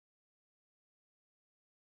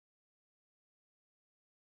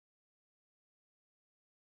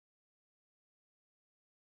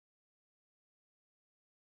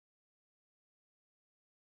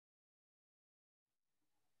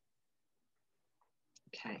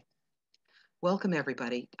Welcome,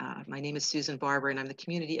 everybody. My name is Susan Barber, and I'm the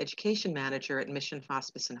Community Education Manager at Mission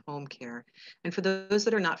Hospice and Home Care. And for those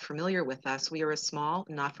that are not familiar with us, we are a small,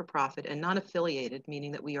 not-for-profit, and non-affiliated,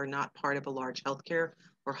 meaning that we are not part of a large healthcare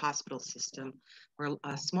or hospital system. We're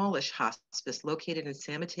a smallish hospice located in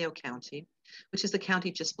San Mateo County, which is the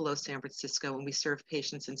county just below San Francisco, and we serve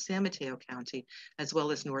patients in San Mateo County as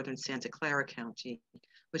well as northern Santa Clara County,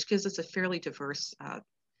 which gives us a fairly diverse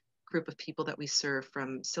group of people that we serve,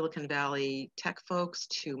 from Silicon Valley tech folks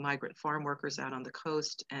to migrant farm workers out on the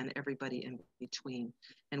coast and everybody in between.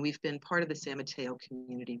 And we've been part of the San Mateo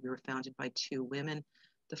community. We were founded by two women.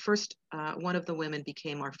 The first, one of the women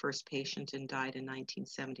became our first patient and died in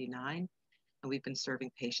 1979. And we've been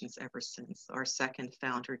serving patients ever since. Our second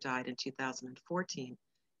founder died in 2014,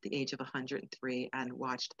 at the age of 103, and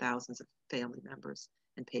watched thousands of family members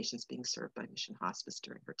and patients being served by Mission Hospice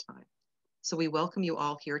during her time. So we welcome you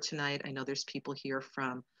all here tonight. I know there's people here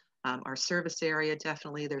from our service area,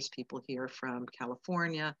 definitely. There's people here from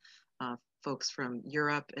California, folks from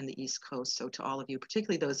Europe and the East Coast. So to all of you,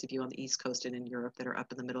 particularly those of you on the East Coast and in Europe that are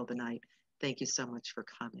up in the middle of the night, thank you so much for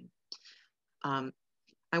coming.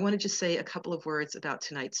 I want to just say a couple of words about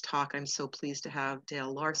tonight's talk. I'm so pleased to have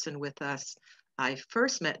Dale Larson with us. I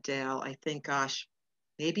first met Dale, I think, gosh,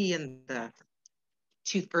 maybe in the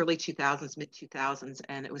early 2000s, mid 2000s,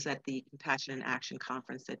 and it was at the Compassion in Action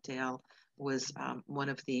conference that Dale was one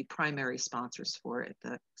of the primary sponsors for at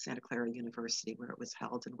the Santa Clara University, where it was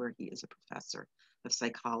held and where he is a professor of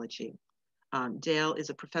psychology. Dale is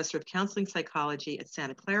a professor of counseling psychology at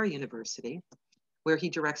Santa Clara University, where he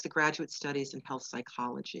directs the graduate studies in health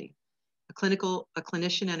psychology. A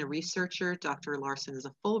clinician and a researcher, Dr. Larson is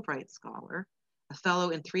a Fulbright scholar, a fellow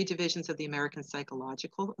in 3 divisions of the American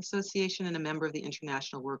Psychological Association, and a member of the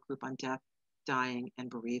International Work Group on Death, Dying, and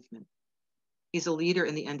Bereavement. He's a leader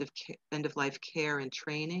in the end-of-life care and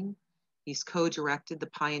training. He's co-directed the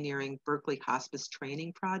pioneering Berkeley Hospice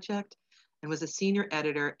Training Project and was a senior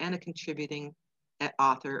editor and a contributing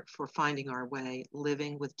author for Finding Our Way,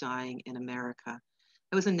 Living with Dying in America.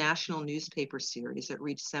 It was a national newspaper series that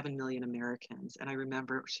reached 7 million Americans. And I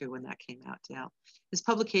remember too when that came out, Dale. His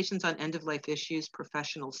publications on end-of-life issues,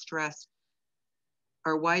 professional stress,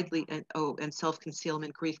 are widely, and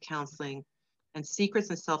self-concealment, grief counseling, and secrets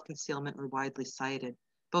and self-concealment are widely cited,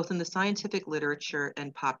 both in the scientific literature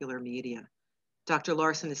and popular media. Dr.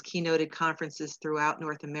 Larson has keynoted conferences throughout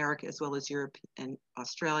North America as well as Europe and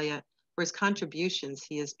Australia. For his contributions,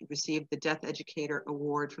 he has received the Death Educator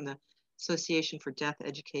Award from the Association for Death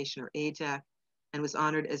Education, or ADEC, and was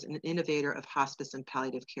honored as an innovator of hospice and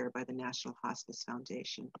palliative care by the National Hospice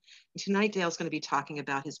Foundation. And tonight, Dale's going to be talking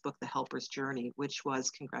about his book, The Helper's Journey, which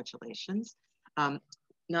was, congratulations,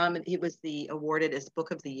 it was awarded as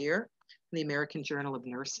Book of the Year in the American Journal of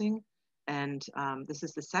Nursing, and this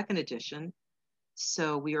is the 2nd edition.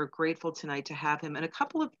 So we are grateful tonight to have him. And a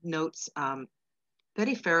couple of notes.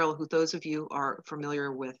 Betty Farrell, who those of you are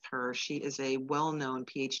familiar with her, she is a well-known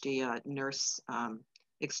PhD nurse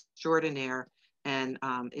extraordinaire, and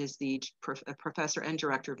is a professor and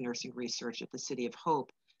director of nursing research at the City of Hope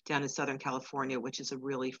down in Southern California, which is a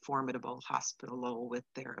really formidable hospital with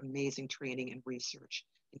their amazing training and research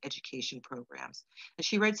and education programs. And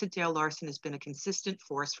she writes that Dale Larson has been a consistent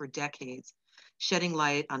force for decades, shedding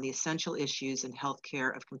light on the essential issues in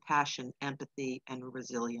healthcare of compassion, empathy, and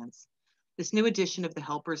resilience. This new edition of The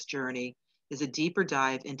Helper's Journey is a deeper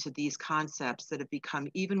dive into these concepts that have become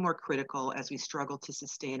even more critical as we struggle to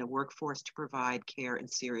sustain a workforce to provide care in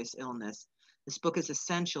serious illness. This book is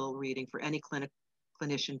essential reading for any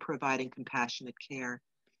clinician providing compassionate care.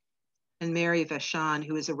 And Mary Vachon,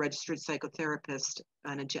 who is a registered psychotherapist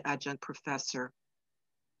and an adjunct professor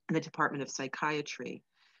in the Department of Psychiatry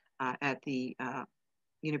at the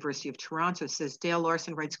University of Toronto, says Dale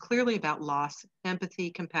Larson writes clearly about loss,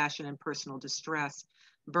 empathy, compassion, and personal distress,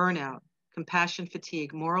 burnout, compassion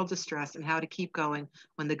fatigue, moral distress, and how to keep going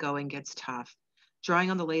when the going gets tough.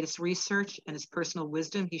 Drawing on the latest research and his personal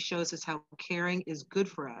wisdom, he shows us how caring is good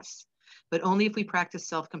for us, but only if we practice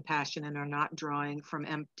self-compassion and are not drawing from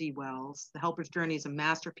empty wells. The Helper's Journey is a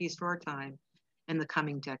masterpiece for our time and the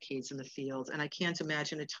coming decades in the field. And I can't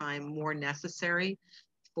imagine a time more necessary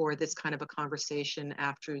for this kind of a conversation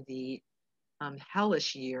after the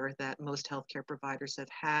hellish year that most healthcare providers have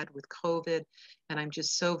had with COVID. And I'm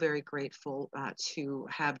just so very grateful to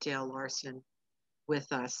have Dale Larson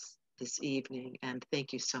with us this evening. And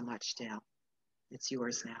thank you so much, Dale. It's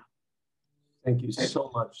yours now. Thank you so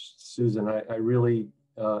much, Susan. I really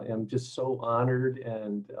am just so honored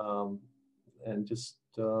and just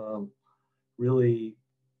really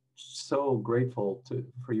so grateful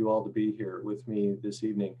for you all to be here with me this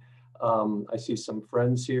evening. I see some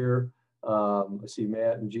friends here I see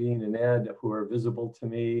Matt and Jean and Ed who are visible to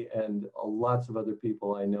me, and lots of other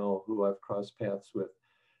people I know who I've crossed paths with.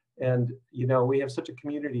 And, you know, we have such a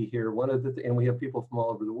community here. And we have people from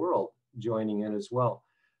all over the world joining in as well.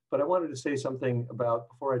 But I wanted to say something about,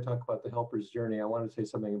 before I talk about the helper's journey, I want to say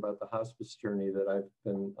something about the hospice journey that I've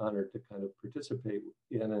been honored to kind of participate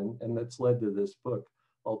in, and that's led to this book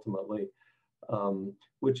ultimately,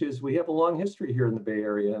 which is, we have a long history here in the Bay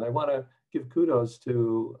Area. And I want to give kudos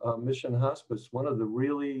to Mission Hospice, one of the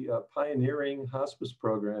really pioneering hospice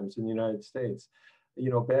programs in the United States. You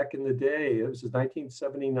know, back in the day, it was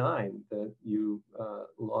 1979 that you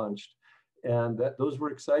launched. And those were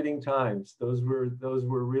exciting times. Those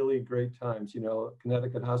were really great times. You know,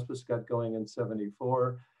 Connecticut Hospice got going in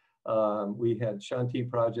 '74. We had Shanti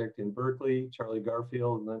Project in Berkeley, Charlie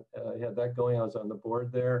Garfield had that going. I was on the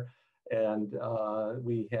board there. And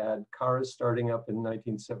we had Clara starting up in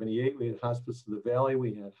 1978. We had Hospice of the Valley.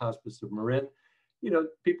 We had Hospice of Marin. You know,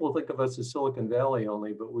 people think of us as Silicon Valley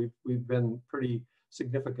only, but we've been pretty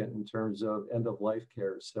significant in terms of end-of-life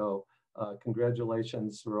care. So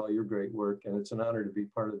congratulations for all your great work. And it's an honor to be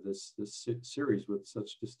part of this series with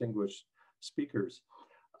such distinguished speakers.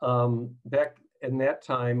 Back in that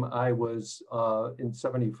time, I was in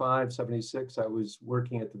 '75, '76, I was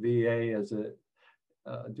working at the VA as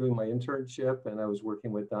doing my internship, and I was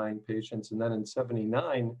working with dying patients. And then in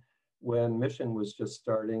 '79, when Mission was just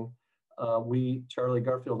starting, Charlie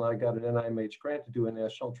Garfield and I got an NIMH grant to do a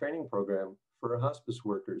national training program for hospice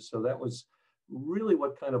workers. So that was really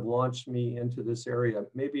what kind of launched me into this area.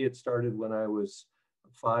 Maybe it started when I was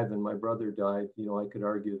 5 and my brother died. You know, I could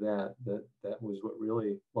argue that was what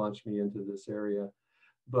really launched me into this area.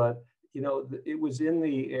 But you know, it was in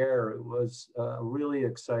the air. It was a really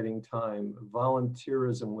exciting time.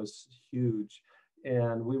 Volunteerism was huge,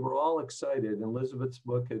 and we were all excited. And Elizabeth's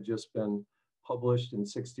book had just been published in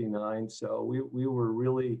 '69, so we were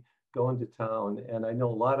really going to town. And I know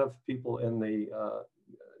a lot of people in the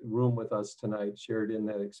room with us tonight shared in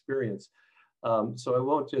that experience. So I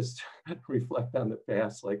won't just reflect on the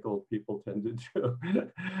past like old people tend to do.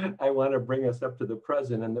 I want to bring us up to the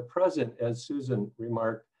present. And the present, as Susan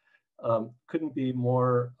remarked, couldn't be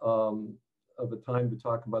more of a time to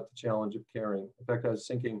talk about the challenge of caring. In fact, I was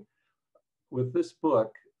thinking with this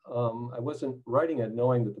book, I wasn't writing it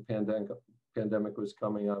knowing that the pandemic was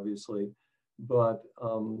coming, obviously, but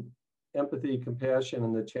empathy, compassion,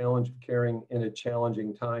 and the challenge of caring in a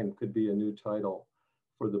challenging time could be a new title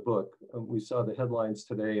for the book. We saw the headlines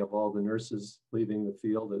today of all the nurses leaving the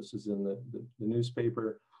field. This is in the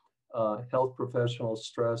newspaper. Health professionals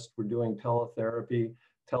stressed. We're doing teletherapy,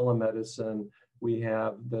 telemedicine. We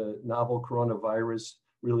have the novel coronavirus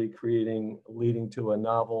really leading to a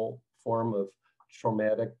novel form of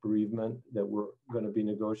traumatic bereavement that we're going to be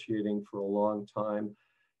negotiating for a long time.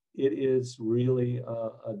 It is really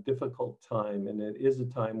a difficult time, and it is a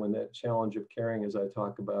time when that challenge of caring, as I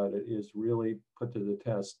talk about it, is really put to the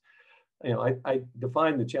test. You know, I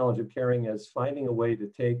define the challenge of caring as finding a way to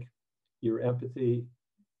take your empathy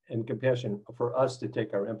and compassion, for us to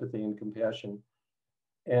take our empathy and compassion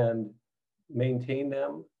and maintain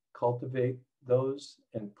them, cultivate those,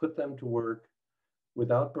 and put them to work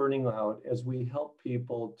without burning out as we help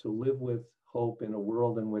people to live with hope in a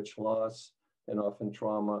world in which loss and often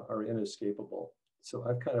trauma are inescapable. So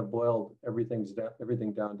I've kind of boiled everything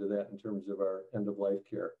down to that in terms of our end-of-life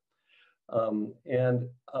care.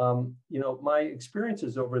 You know, my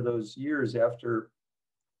experiences over those years after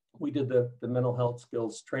we did the mental health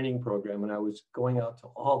skills training program, and I was going out to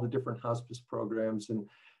all the different hospice programs, and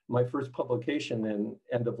my first publication in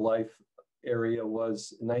end-of-life area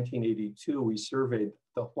was in 1982. We surveyed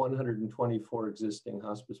the 124 existing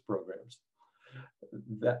hospice programs.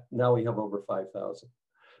 That now we have over 5,000.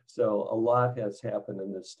 So a lot has happened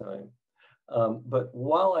in this time. But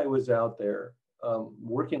while I was out there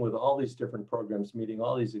working with all these different programs, meeting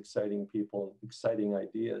all these exciting people, exciting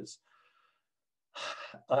ideas,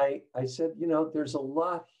 I said, you know, there's a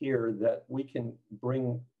lot here that we can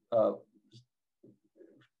bring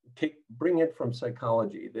it from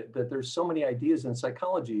psychology, that there's so many ideas in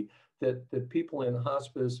psychology that people in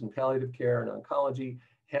hospice and palliative care and oncology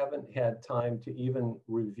haven't had time to even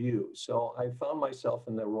review. So I found myself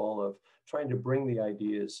in the role of trying to bring the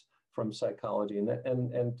ideas from psychology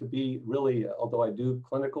and to be really, although I do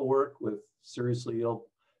clinical work with seriously ill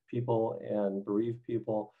people and bereaved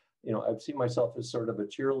people, you know, I've seen myself as sort of a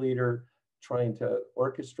cheerleader, trying to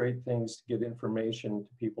orchestrate things to get information to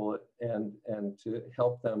people and to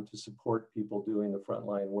help them to support people doing the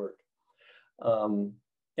frontline work.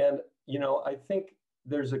 And, you know, I think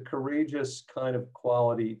there's a courageous kind of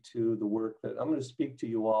quality to the work that I'm going to speak to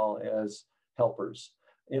you all as helpers.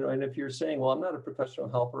 And if you're saying, well, I'm not a professional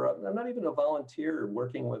helper, I'm not even a volunteer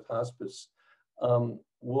working with hospice,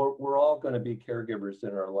 we're all going to be caregivers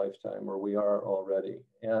in our lifetime, or we are already.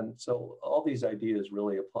 And so all these ideas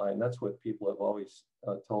really apply. And that's what people have always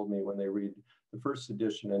told me when they read the first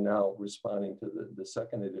edition and now responding to the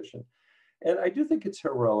second edition. And I do think it's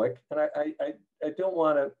heroic. And I don't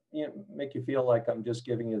want to make you feel like I'm just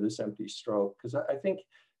giving you this empty stroke, because I think,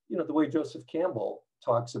 the way Joseph Campbell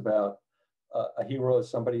talks about a hero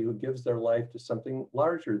is somebody who gives their life to something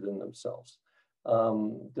larger than themselves.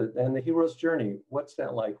 And the hero's journey, what's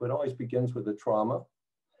that like? It always begins with a trauma.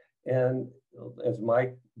 And as my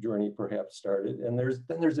journey perhaps started, and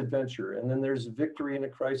then there's adventure, and then there's victory in a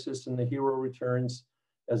crisis, and the hero returns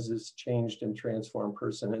as this changed and transformed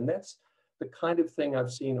person. And that's the kind of thing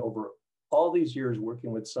I've seen over all these years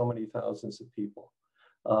working with so many thousands of people.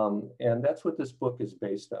 And that's what this book is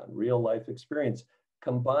based on, real life experience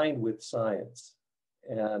combined with science,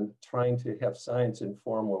 and trying to have science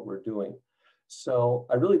inform what we're doing. So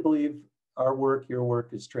I really believe our work, your work,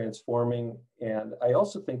 is transforming. And I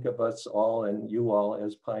also think of us all and you all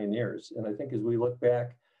as pioneers. And I think as we look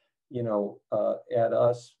back, at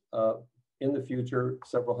us in the future,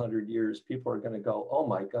 several hundred years, people are going to go, oh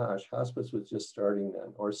my gosh, hospice was just starting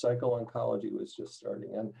then, or psycho-oncology was just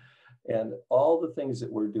starting. And all the things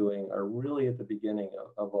that we're doing are really at the beginning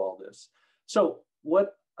of all this. So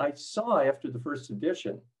what I saw after the first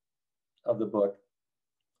edition of the book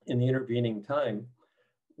in the intervening time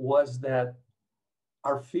was that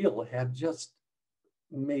our field had just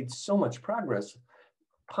made so much progress.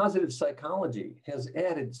 Positive psychology has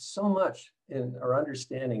added so much in our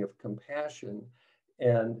understanding of compassion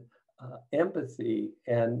and empathy,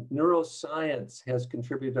 and neuroscience has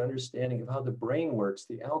contributed to understanding of how the brain works,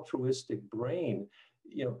 the altruistic brain,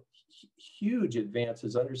 huge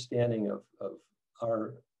advances, understanding of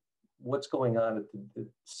what's going on at the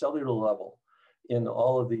cellular level in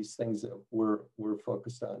all of these things that we're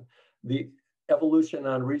focused on. The evolution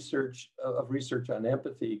on research on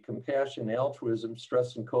empathy, compassion, altruism,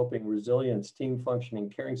 stress and coping, resilience, team functioning,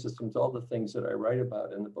 caring systems, all the things that I write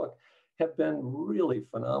about in the book have been really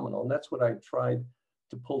phenomenal. And that's what I tried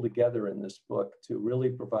to pull together in this book, to really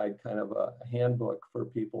provide kind of a handbook for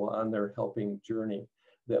people on their helping journey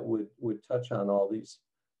that would touch on all these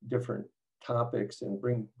different topics and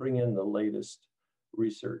bring in the latest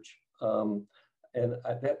research. And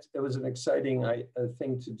it was an exciting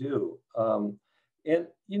thing to do. And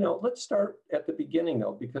let's start at the beginning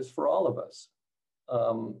though, because for all of us,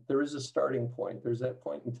 there is a starting point. There's that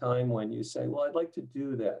point in time when you say, well, I'd like to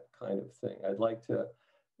do that kind of thing. I'd like to,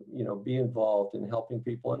 be involved in helping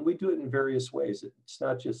people. And we do it in various ways. It's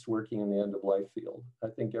not just working in the end of life field. I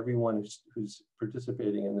think everyone who's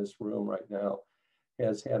participating in this room right now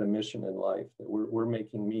has had a mission in life, that we're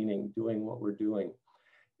making meaning doing what we're doing.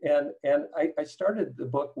 And I started the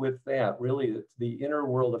book with that, really, the inner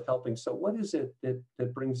world of helping. So what is it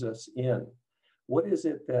that brings us in? What is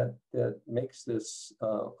it that makes this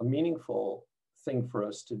a meaningful thing for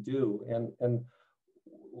us to do? And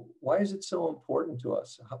why is it so important to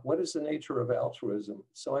us? What is the nature of altruism?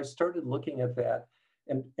 So I started looking at that.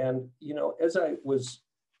 And as I was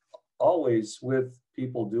always with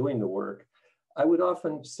people doing the work, I would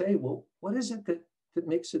often say, well, what is it that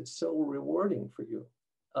makes it so rewarding for you?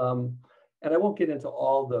 And I won't get into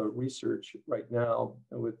all the research right now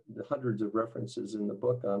with the hundreds of references in the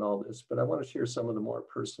book on all this, but I want to share some of the more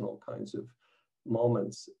personal kinds of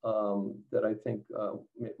moments that I think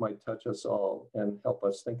might touch us all and help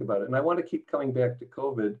us think about it. And I want to keep coming back to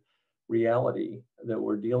COVID reality that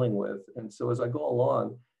we're dealing with. And so as I go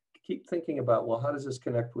along, keep thinking about, well, how does this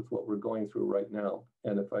connect with what we're going through right now?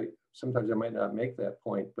 And sometimes I might not make that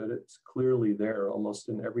point, but it's clearly there almost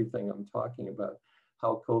in everything I'm talking about,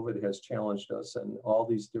 how COVID has challenged us in all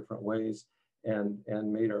these different ways and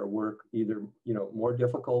made our work either, more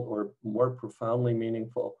difficult or more profoundly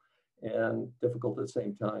meaningful and difficult at the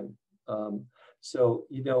same time. So,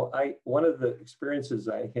 one of the experiences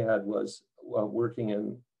I had was working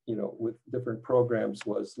in, with different programs,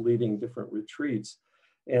 was leading different retreats.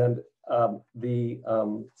 And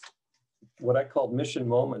what I called mission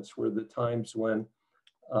moments were the times when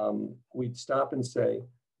we'd stop and say,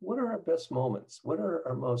 what are our best moments? What are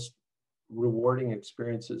our most rewarding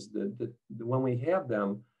experiences that when we have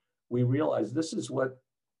them, we realize this is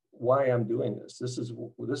why I'm doing this. This is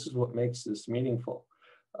what makes this meaningful.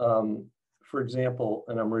 For example,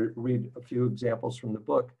 and I'm read a few examples from the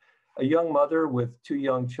book, a young mother with 2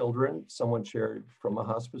 young children, someone shared from a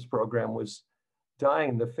hospice program, was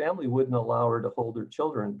dying. The family wouldn't allow her to hold her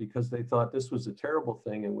children because they thought this was a terrible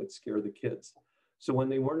thing and would scare the kids. So when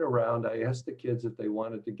they weren't around, I asked the kids if they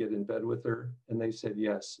wanted to get in bed with her, and they said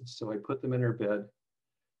yes. So I put them in her bed,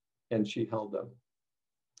 and she held them.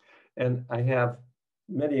 And I have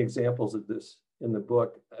many examples of this in the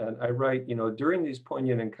book. And I write, during these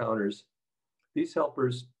poignant encounters, these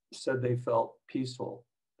helpers said they felt peaceful.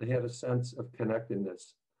 They had a sense of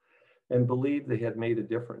connectedness and believed they had made a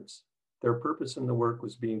difference. Their purpose in the work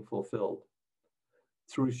was being fulfilled.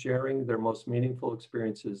 Through sharing their most meaningful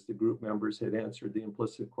experiences, the group members had answered the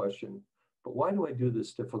implicit question, but why do I do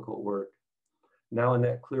this difficult work? Now in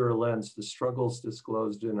that clearer lens, the struggles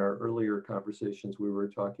disclosed in our earlier conversations, we were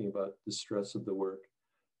talking about the stress of the work,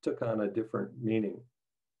 took on a different meaning.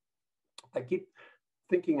 I keep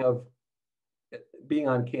thinking of being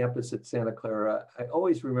on campus at Santa Clara. I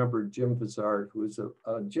always remember Jim Vizard, who was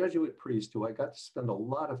a Jesuit priest who I got to spend a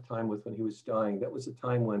lot of time with when he was dying. That was a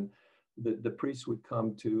time when the priests would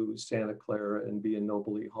come to Santa Clara and be in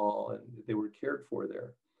Nobley Hall, and they were cared for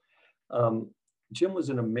there. Jim was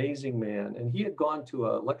an amazing man, and he had gone to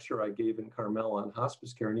a lecture I gave in Carmel on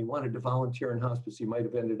hospice care, and he wanted to volunteer in hospice. He might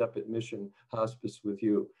have ended up at Mission Hospice with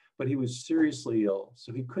you, but he was seriously ill,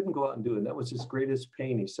 so he couldn't go out and do it. And that was his greatest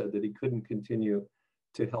pain, he said, that he couldn't continue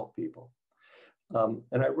to help people.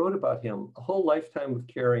 And I wrote about him. A whole lifetime of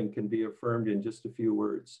caring can be affirmed in just a few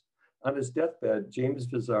words. On his deathbed, James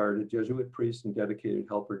Vizard, a Jesuit priest and dedicated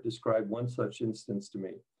helper, described one such instance to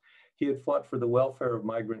me. He had fought for the welfare of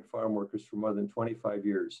migrant farm workers for more than 25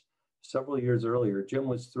 years. Several years earlier, Jim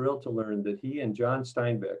was thrilled to learn that he and John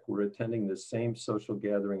Steinbeck were attending the same social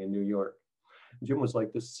gathering in New York. Jim was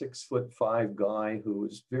like this 6'5" guy who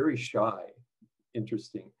was very shy,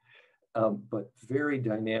 interesting, but very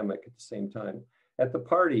dynamic at the same time. At the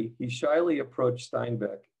party, he shyly approached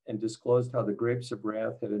Steinbeck and disclosed how the grapes of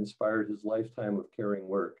wrath had inspired his lifetime of caring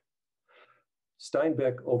work.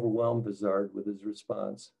 Steinbeck overwhelmed Vizard with his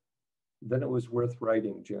response. Then it was worth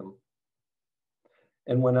writing, Jim.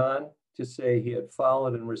 And went on to say he had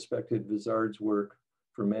followed and respected Vizard's work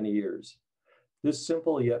for many years. This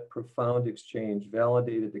simple yet profound exchange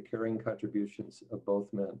validated the caring contributions of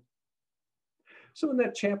both men. So in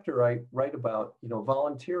that chapter, I write about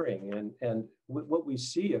volunteering and what we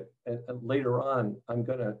see. And later on, I'm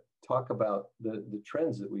going to talk about the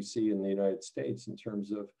trends that we see in the United States in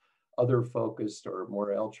terms of other focused or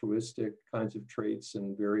more altruistic kinds of traits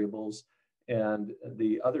and variables, and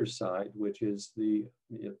the other side, which is the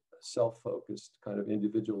self-focused kind of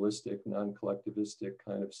individualistic, non-collectivistic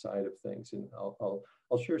kind of side of things. And I'll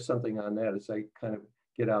share something on that as I kind of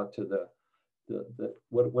get out to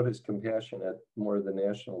what is compassion at more the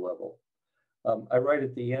national level. I write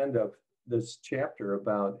at the end of this chapter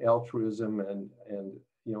about altruism and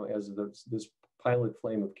as this pilot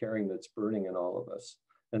flame of caring that's burning in all of us,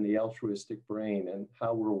 and the altruistic brain and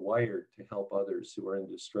how we're wired to help others who are in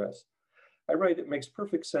distress. I write, it makes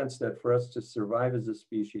perfect sense that for us to survive as a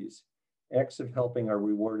species, acts of helping are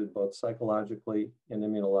rewarded both psychologically and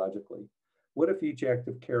immunologically. What if each act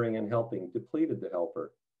of caring and helping depleted the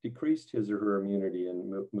helper, decreased his or her immunity and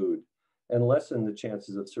mood, and lessened the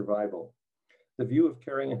chances of survival? The view of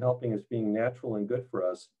caring and helping as being natural and good for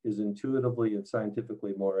us is intuitively and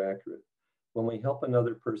scientifically more accurate. When we help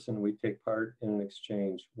another person, we take part in an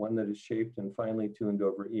exchange, one that is shaped and finely tuned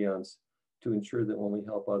over eons to ensure that when we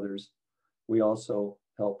help others, we also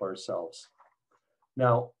help ourselves.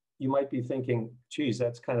 Now, you might be thinking, geez,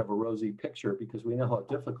 that's kind of a rosy picture because we know how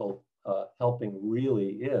difficult helping really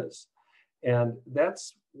is. And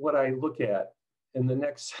that's what I look at in the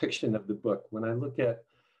next section of the book. When I look at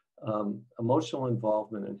emotional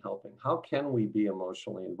involvement in helping, how can we be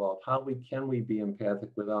emotionally involved? How can we be empathic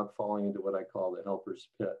without falling into what I call the helper's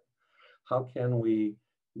pit? How can we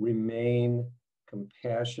remain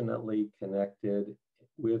compassionately connected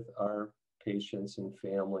with our patients and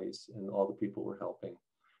families and all the people we're helping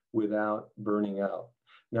without burning out?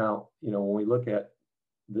 Now, when we look at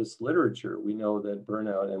this literature, we know that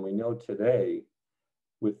burnout, and we know today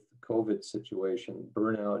with the COVID situation,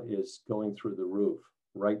 burnout is going through the roof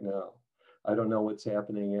right now. I don't know what's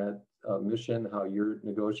happening at Mission, how you're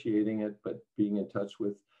negotiating it, but being in touch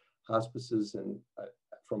with hospices and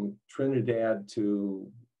from Trinidad to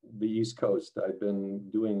the East Coast, I've been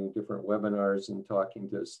doing different webinars and talking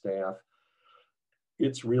to staff.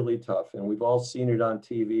 It's really tough, and we've all seen it on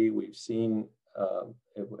TV. We've seen,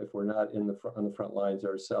 if we're not on the front lines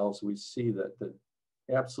ourselves, we see that the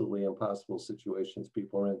absolutely impossible situations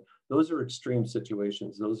people are in. Those are extreme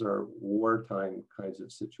situations. Those are wartime kinds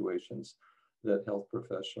of situations that health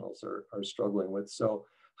professionals are struggling with. So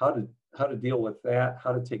how to deal with that,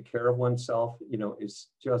 how to take care of oneself, is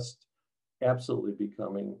just absolutely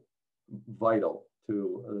becoming vital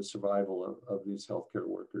to the survival of these healthcare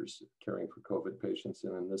workers caring for COVID patients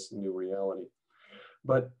and in this new reality.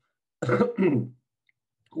 But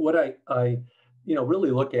what I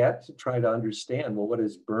really look at to try to understand, well, what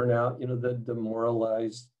is burnout? The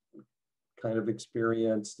demoralized kind of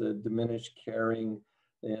experience, the diminished caring,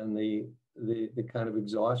 and the kind of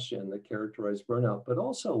exhaustion that characterize burnout. But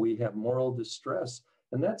also we have moral distress,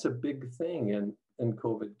 and that's a big thing in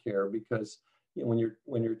COVID care, because when you're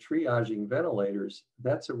triaging ventilators,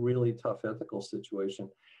 that's a really tough ethical situation.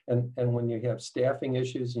 And when you have staffing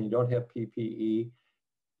issues and you don't have PPE,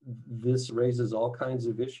 this raises all kinds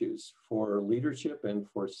of issues for leadership and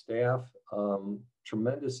for staff,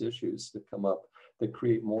 tremendous issues that come up that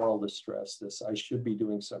create moral distress. This, I should be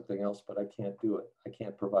doing something else, but I can't do it. I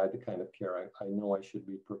can't provide the kind of care I know I should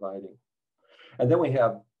be providing. And then we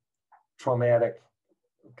have traumatic,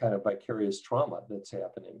 kind of vicarious trauma that's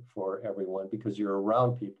happening for everyone, because you're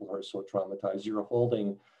around people who are so traumatized. You're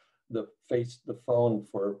holding the phone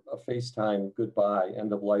for a FaceTime goodbye,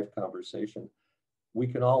 end of life conversation. We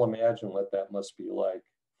can all imagine what that must be like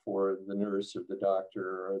for the nurse or the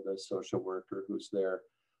doctor or the social worker who's there,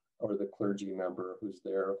 or the clergy member who's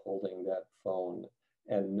there holding that phone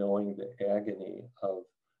and knowing the agony of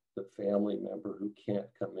the family member who can't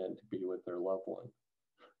come in to be with their loved one.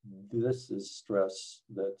 This is stress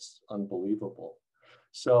that's unbelievable.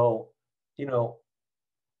 So,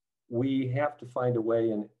 we have to find a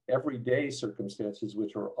way in everyday circumstances,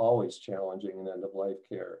 which are always challenging in end-of-life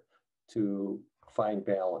care, to find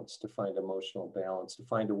balance, to find emotional balance, to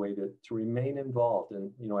find a way to remain involved.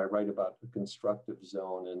 And, I write about the constructive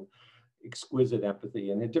zone and exquisite empathy,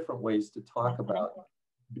 and in different ways to talk about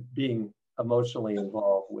being emotionally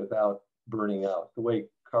involved without burning out. The way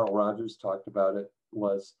Carl Rogers talked about it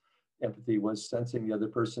was empathy was sensing the other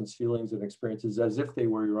person's feelings and experiences as if they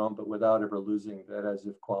were your own, but without ever losing that as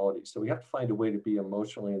if quality. So we have to find a way to be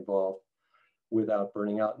emotionally involved without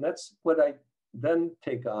burning out. And that's what I then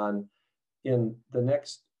take on in the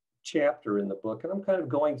next chapter in the book. And I'm kind of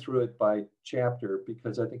going through it by chapter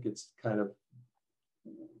because I think it's kind of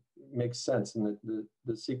makes sense, and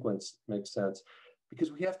the sequence makes sense,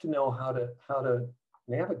 because we have to know how to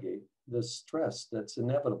navigate the stress that's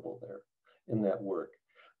inevitable there in that work.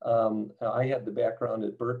 I had the background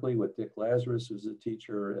at Berkeley with Dick Lazarus, who's a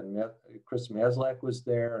teacher, and Chris Maslach was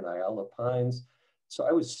there, and Ayala Pines. So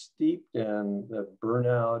I was steeped in the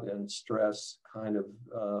burnout and stress kind of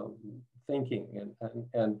thinking.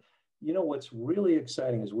 And what's really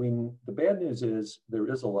exciting is the bad news is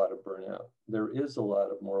there is a lot of burnout. There is a lot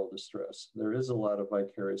of moral distress. There is a lot of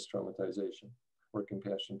vicarious traumatization or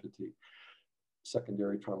compassion fatigue,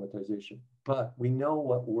 secondary traumatization. But we know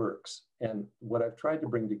what works. And what I've tried to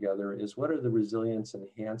bring together is what are the resilience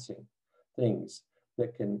enhancing things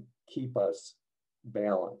that can keep us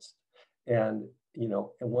balanced. And, and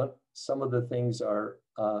what some of the things are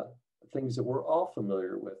things that we're all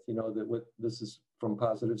familiar with, this is from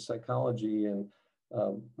positive psychology, and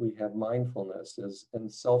we have mindfulness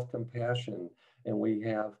and self-compassion, and we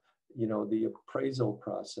have, the appraisal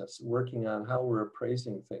process, working on how we're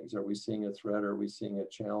appraising things. Are we seeing a threat? Are we seeing a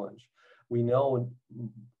challenge? We know,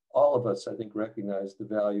 all of us, I think, recognize the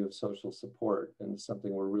value of social support, and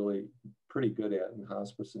something we're really pretty good at in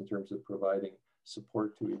hospice in terms of providing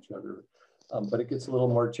support to each other. But it gets a little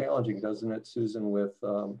more challenging, doesn't it, Susan, with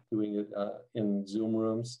doing it in Zoom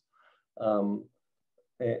rooms? And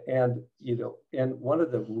one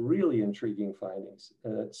of the really intriguing findings,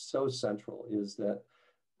 and it's so central, is that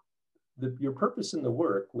your purpose in the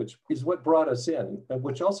work, which is what brought us in, and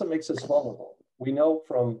which also makes us vulnerable. We know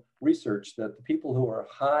from research that the people who are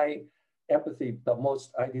high empathy, the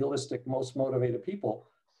most idealistic, most motivated people,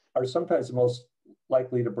 are sometimes the most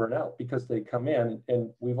likely to burn out, because they come in,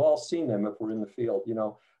 and we've all seen them if we're in the field,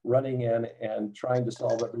 running in and trying to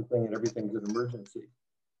solve everything, and everything's an emergency.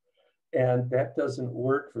 And that doesn't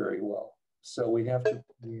work very well. So we have to,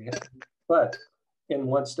 but in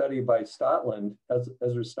one study by Stotland,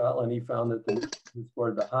 Ezra Stotland, he found that the who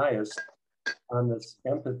scored the highest on this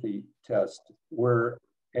empathy test were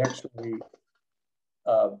actually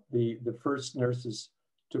the first nurses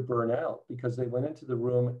to burn out, because they went into the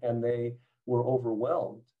room and they were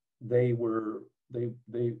overwhelmed. They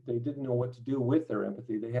didn't know what to do with their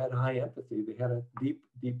empathy. They had high empathy. They had a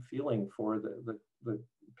deep feeling for the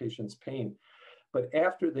patient's pain. But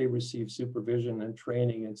after they received supervision and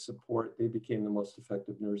training and support, they became the most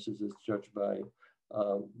effective nurses, as judged by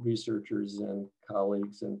researchers and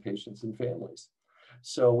colleagues and patients and families.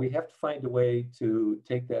 So we have to find a way to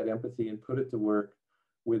take that empathy and put it to work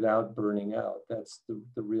without burning out. That's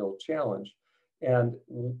the real challenge. And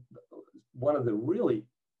one of the really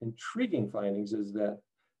intriguing findings is that,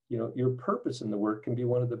 your purpose in the work can be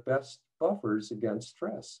one of the best buffers against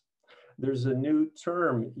stress. There's a new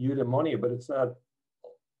term, eudaimonia, but it's not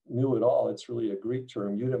new at all. It's really a Greek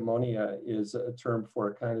term. Eudaimonia is a term for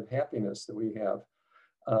a kind of happiness that we have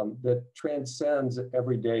that transcends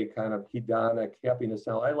everyday kind of hedonic happiness.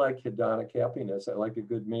 Now, I like hedonic happiness. I like a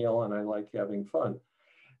good meal and I like having fun,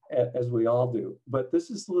 as we all do. But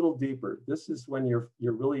this is a little deeper. This is when you're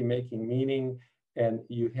really making meaning and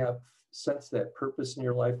you have sense that purpose in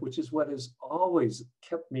your life, which is what has always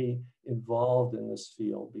kept me involved in this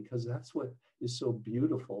field, because that's what is so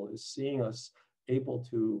beautiful, is seeing us able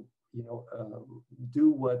to, do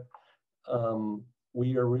what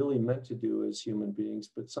we are really meant to do as human beings,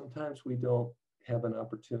 but sometimes we don't have an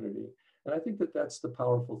opportunity. And I think that that's the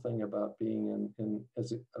powerful thing about being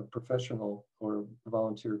as a professional or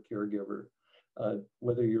volunteer caregiver,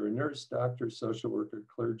 whether you're a nurse, doctor, social worker,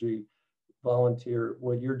 clergy, volunteer,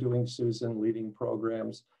 what you're doing, Susan, leading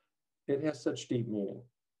programs, it has such deep meaning,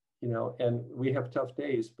 and we have tough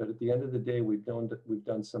days, but at the end of the day, we've done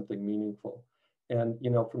something meaningful. And,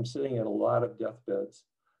 from sitting at a lot of deathbeds,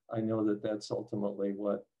 I know that that's ultimately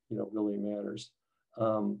what, really matters.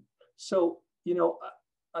 Then,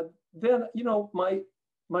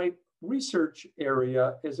 my research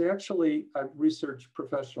area is actually, I've researched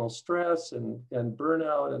professional stress and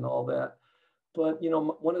burnout and all that. But,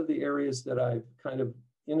 one of the areas that I've kind of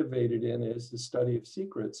innovated in is the study of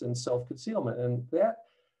secrets and self-concealment. And that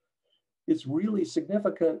is really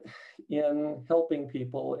significant in helping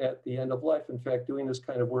people at the end of life. In fact, doing this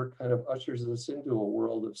kind of work kind of ushers us into a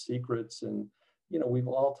world of secrets. And, we've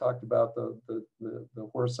all talked about the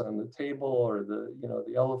horse on the table, or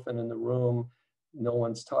the elephant in the room. No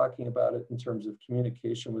one's talking about it in terms of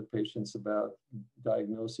communication with patients about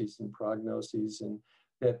diagnoses and prognoses, and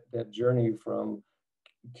that journey from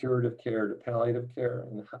curative care to palliative care,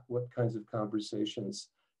 and what kinds of conversations,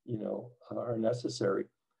 are necessary.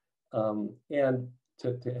 And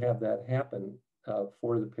to have that happen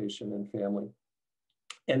for the patient and family.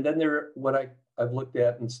 And then I've looked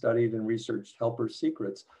at and studied and researched helper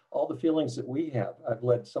secrets, all the feelings that we have. I've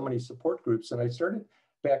led so many support groups, and I started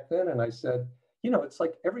back then and I said, it's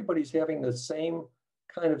like everybody's having the same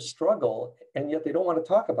kind of struggle, and yet they don't want to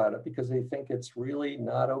talk about it because they think it's really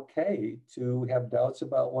not okay to have doubts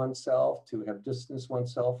about oneself, to have distanced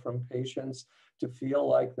oneself from patients, to feel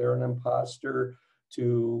like they're an imposter,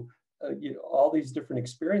 to all these different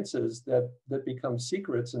experiences that become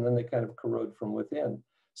secrets, and then they kind of corrode from within.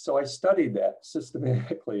 So I studied that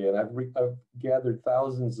systematically, and I've gathered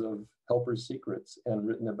thousands of helper secrets and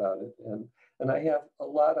written about it, and I have a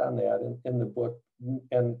lot on that in the book,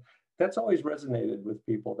 and that's always resonated with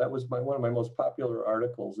people. That was one of my most popular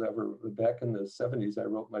articles ever. Back in the 70s, I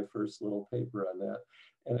wrote my first little paper on that,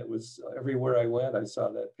 and it was everywhere I went, I saw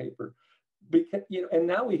that paper. Because, and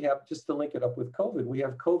now we have, just to link it up with COVID, we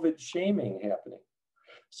have COVID shaming happening.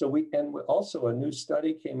 So also a new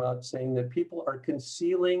study came out saying that people are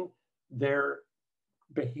concealing their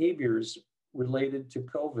behaviors related to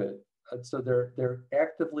COVID. So they're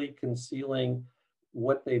actively concealing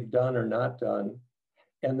what they've done or not done.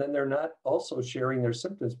 And then they're not also sharing their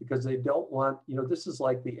symptoms because they don't want, this is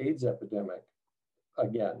like the AIDS epidemic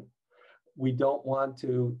again. We don't want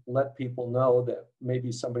to let people know that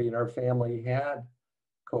maybe somebody in our family had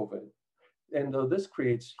COVID. And though this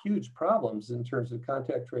creates huge problems in terms of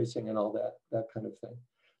contact tracing and all that kind of thing.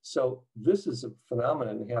 So this is a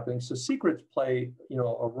phenomenon happening. So secrets play, a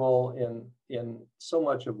role in so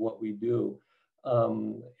much of what we do.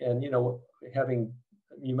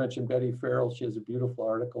 You mentioned Betty Farrell. She has a beautiful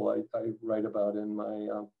article I write about in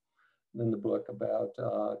the book about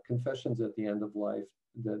confessions at the end of life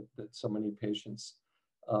that so many patients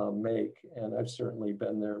make. And I've certainly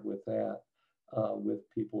been there with that, with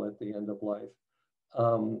people at the end of life.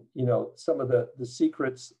 Some of the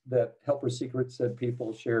secrets helper secrets that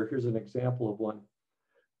people share. Here's an example of one.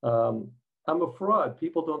 I'm a fraud.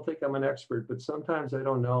 People don't think I'm an expert, but sometimes I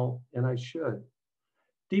don't know, and I should.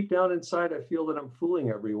 Deep down inside, I feel that I'm fooling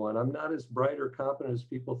everyone. I'm not as bright or competent as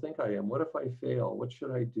people think I am. What if I fail? What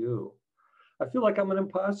should I do? I feel like I'm an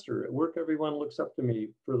imposter. At work, everyone looks up to me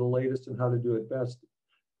for the latest and how to do it best,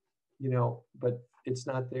 but it's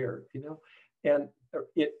not there, and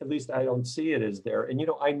at least I don't see it as there. And,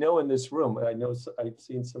 I know in this room, I've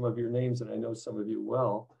seen some of your names and I know some of you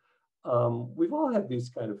well. We've all had these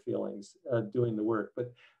kind of feelings doing the work,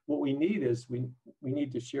 but what we need is we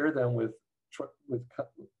need to share them with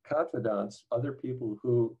confidants, other people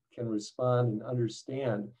who can respond and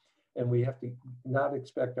understand. And we have to not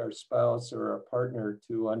expect our spouse or our partner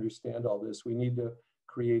to understand all this. We need to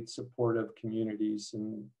create supportive communities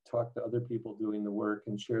and talk to other people doing the work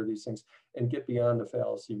and share these things and get beyond the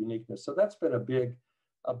fallacy of uniqueness. So that's been a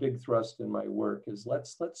big thrust in my work, is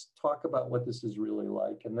let's talk about what this is really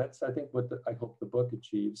like. And that's, I think, what I hope the book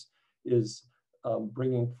achieves, is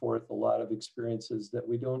bringing forth a lot of experiences that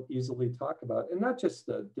we don't easily talk about, and not just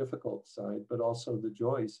the difficult side, but also the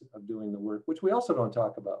joys of doing the work, which we also don't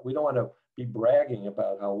talk about. We don't want to be bragging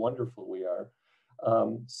about how wonderful we are.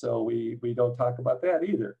 So we don't talk about that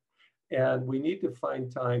either. And we need to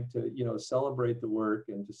find time to, you know, celebrate the work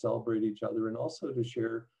and to celebrate each other, and also to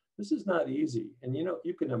share, this is not easy. And, you know,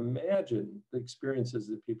 you can imagine the experiences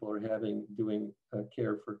that people are having doing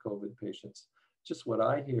care for COVID patients. Just what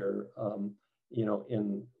I hear, you know,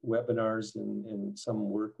 in webinars and some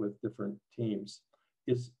work with different teams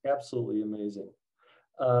is absolutely amazing.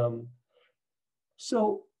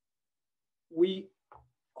 So we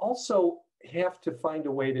also have to find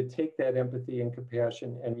a way to take that empathy and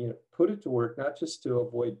compassion and, you know, put it to work, not just to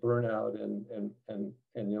avoid burnout and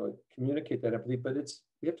you know, communicate that empathy, but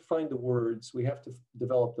we have to find the words, we have to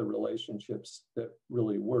develop the relationships that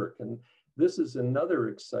really work. And this is another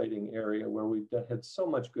exciting area where we've had so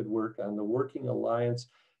much good work on the Working Alliance.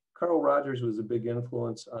 Carl Rogers was a big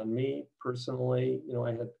influence on me personally. You know,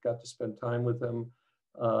 I had got to spend time with him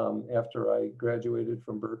after I graduated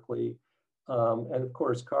from Berkeley. And of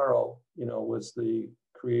course, Carl, you know, was the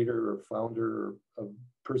creator or founder of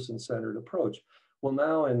person-centered approach. Well,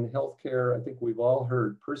 now in healthcare, I think we've all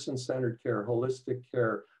heard person-centered care, holistic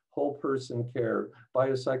care, whole person care,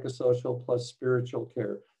 biopsychosocial plus spiritual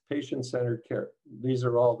care, patient-centered care. These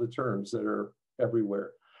are all the terms that are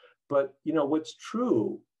everywhere. But, you know, what's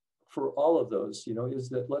true for all of those, you know, is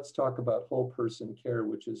that let's talk about whole person care,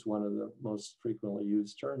 which is one of the most frequently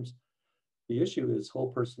used terms. The issue is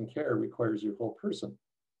whole person care requires your whole person.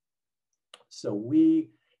 So we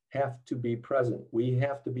have to be present. We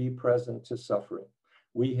have to be present to suffering.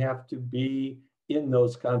 We have to be in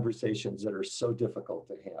those conversations that are so difficult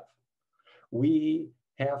to have. We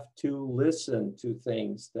have to listen to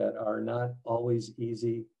things that are not always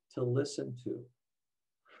easy to listen to.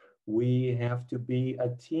 We have to be a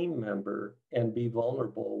team member and be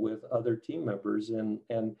vulnerable with other team members and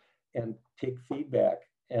take feedback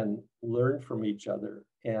and learn from each other,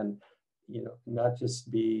 and, you know, not just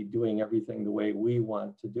be doing everything the way we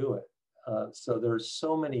want to do it. So there's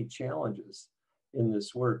so many challenges in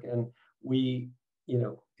this work, and we, you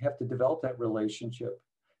know, have to develop that relationship.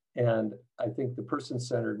 And I think the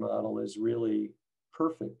person-centered model is really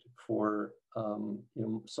perfect for you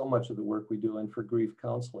know, so much of the work we do, and for grief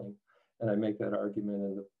counseling. And I make that argument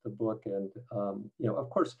in the book. And you know, of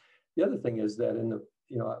course, the other thing is that in the,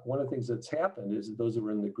 you know, one of the things that's happened is that those who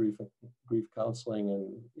are in the grief counseling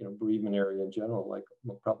and, you know, bereavement area in general, like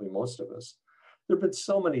probably most of us, there have been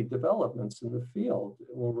so many developments in the field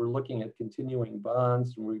where we're looking at continuing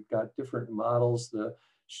bonds, and we've got different models. The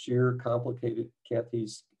Kathy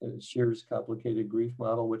Shear's complicated grief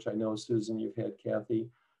model, which I know, Susan, you've had Kathy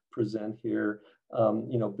present here.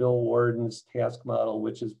 You know, Bill Warden's task model,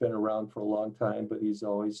 which has been around for a long time, but he's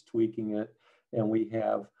always tweaking it. And we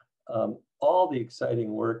have all the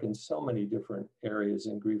exciting work in so many different areas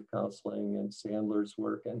in grief counseling, and Sandler's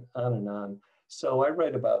work, and on and on. So I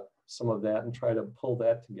write about some of that and try to pull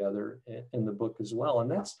that together in the book as well. And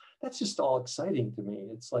that's just all exciting to me.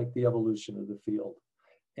 It's like the evolution of the field.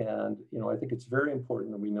 And, you know, I think it's very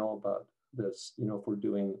important that we know about this, you know, if we're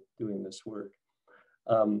doing this work.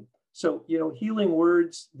 So, you know, healing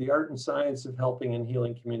words, the art and science of helping and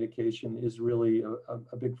healing communication is really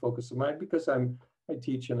a big focus of mine, because I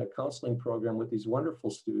teach in a counseling program with these wonderful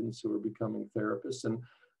students who are becoming therapists. And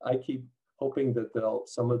I keep hoping that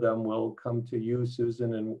some of them will come to you,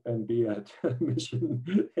 Susan, and be at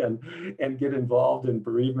Mission and get involved in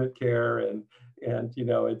bereavement care. And you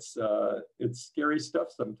know, it's scary stuff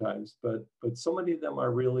sometimes, but so many of them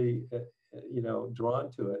are really, you know, drawn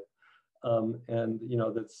to it. And, you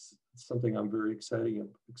know, that's something I'm very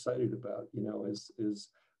excited about, you know, is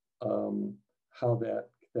how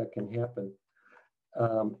that can happen.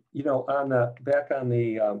 You know, back on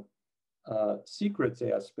the secrets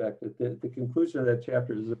aspect, at the conclusion of that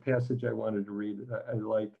chapter is a passage I wanted to read. I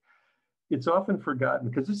like, it's often forgotten,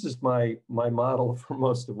 because this is my model for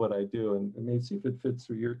most of what I do, and I mean, see if it fits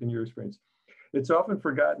through in your experience. It's often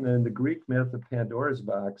forgotten in the Greek myth of Pandora's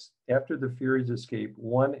box, after the Furies escape,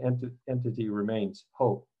 one entity remains: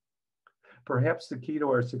 hope. Perhaps the key to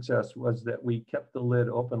our success was that we kept the lid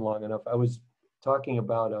open long enough. I was talking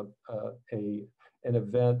about an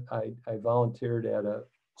event I volunteered at,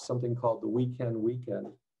 something called the Weekend,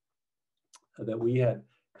 that we had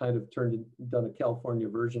kind of done a California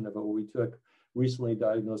version of it, where we took recently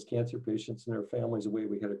diagnosed cancer patients and their families away.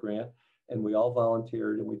 We had a grant and we all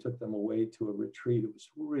volunteered and we took them away to a retreat. It was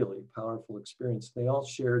really a powerful experience. They all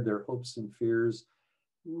shared their hopes and fears.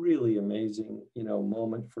 Really amazing,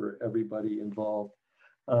 moment for everybody involved.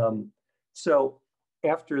 So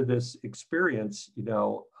after this experience,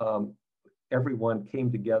 everyone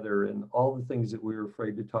came together and all the things that we were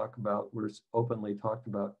afraid to talk about were openly talked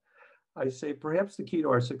about. I say perhaps the key to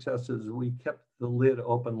our success is we kept the lid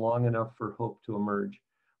open long enough for hope to emerge.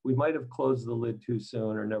 We might have closed the lid too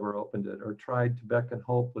soon or never opened it or tried to beckon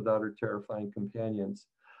hope without our terrifying companions.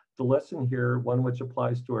 The lesson here, one which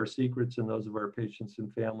applies to our secrets and those of our patients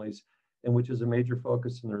and families, and which is a major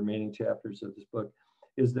focus in the remaining chapters of this book,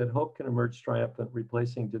 is that hope can emerge triumphant,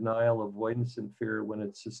 replacing denial, avoidance, and fear when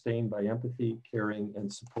it's sustained by empathy, caring,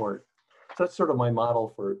 and support. So that's sort of my model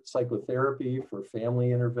for psychotherapy, for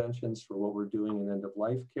family interventions, for what we're doing in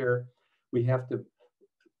end-of-life care. We have to,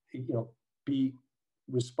 be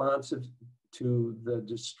responsive to the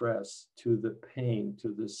distress, to the pain, to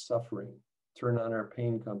the suffering, turn on our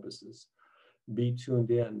pain compasses, be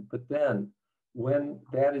tuned in. But then when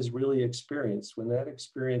that is really experienced, when that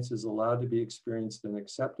experience is allowed to be experienced and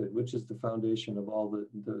accepted, which is the foundation of all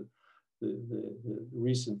the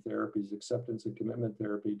recent therapies, acceptance and commitment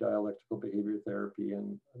therapy, dialectical behavior therapy,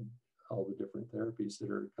 and all the different therapies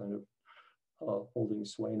that are kind of holding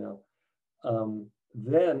sway now,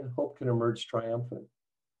 then hope can emerge triumphant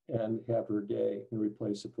and have her day and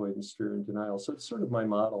replace avoidance, fear, and denial. So it's sort of my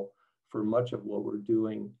model for much of what we're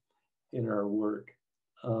doing in our work.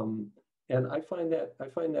 And I find that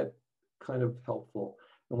kind of helpful.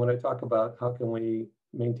 And when I talk about how can we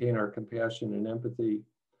maintain our compassion and empathy,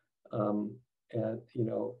 and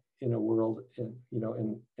in a world,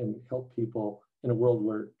 and help people in a world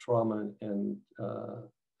where trauma and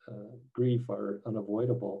grief are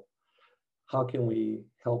unavoidable, how can we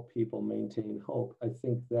help people maintain hope? I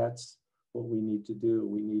think that's what we need to do.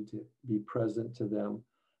 We need to be present to them,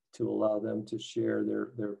 to allow them to share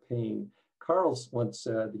their pain. Carl's once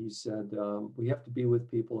said, he said, we have to be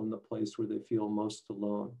with people in the place where they feel most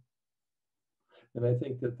alone. And I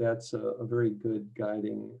think that that's a very good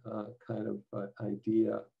guiding kind of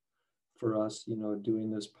idea for us,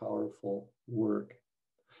 doing this powerful work.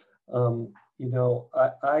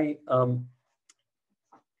 I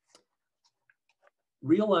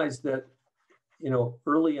realized that,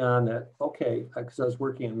 early on that, okay, because I was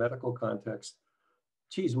working in medical context,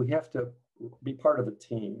 geez, we have to be part of a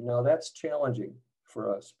team. Now that's challenging for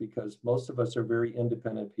us because most of us are very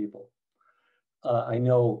independent people. I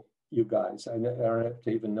know you guys, I don't have to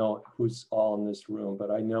even know who's all in this room, but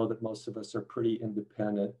I know that most of us are pretty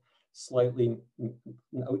independent, slightly,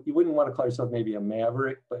 you wouldn't want to call yourself maybe a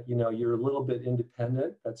maverick, but you're a little bit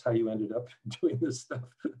independent. That's how you ended up doing this stuff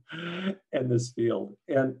in this field.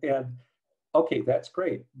 And okay, that's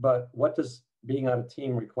great, but what does being on a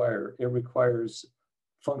team require? It requires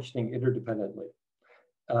functioning interdependently.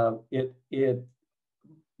 It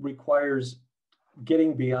requires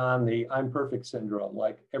getting beyond the I'm perfect syndrome,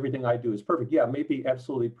 like everything I do is perfect. Yeah, maybe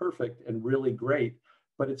absolutely perfect and really great,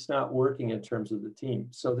 but it's not working in terms of the team.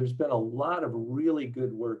 So there's been a lot of really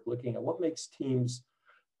good work looking at what makes teams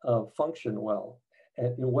function well,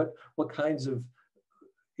 and what kinds of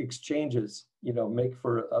exchanges make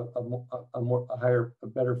for a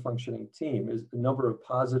better functioning team. Is the number of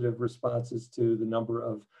positive responses to the number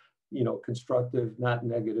of constructive, not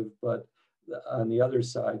negative, but on the other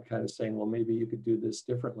side kind of saying, well, maybe you could do this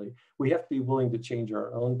differently. We have to be willing to change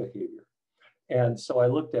our own behavior. And so I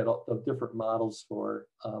looked at all the different models for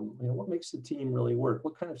what makes the team really work,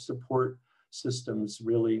 what kind of support systems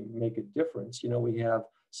really make a difference. We have,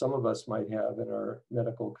 some of us might have in our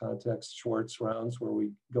medical context, Schwartz rounds where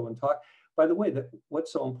we go and talk. By the way,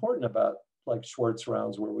 what's so important about like Schwartz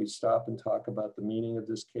rounds where we stop and talk about the meaning of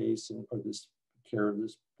this case or this care of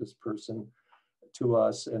this person to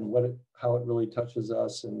us and how it really touches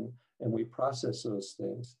us, and we process those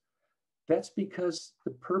things. That's because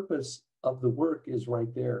the purpose of the work is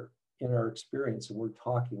right there in our experience and we're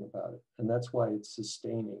talking about it. And that's why it's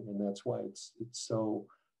sustaining, and that's why it's so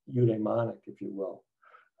eudaimonic, if you will.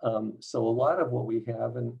 So a lot of what we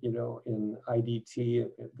have in IDT,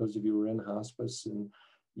 those of you who are in hospice, and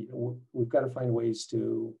we've got to find ways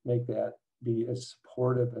to make that be as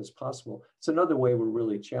supportive as possible. It's another way we're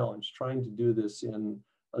really challenged. Trying to do this in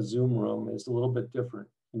a Zoom room is a little bit different,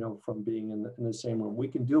 from being in the same room. We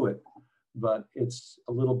can do it, but it's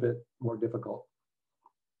a little bit more difficult.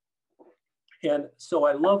 And so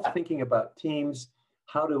I love thinking about teams,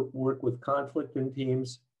 how to work with conflict in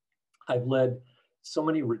teams. I've led so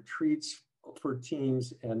many retreats for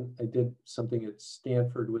teams, and I did something at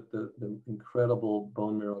Stanford with the incredible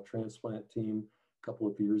bone marrow transplant team a couple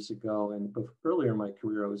of years ago. And earlier in my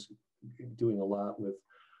career, I was doing a lot with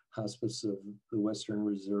Hospice of the Western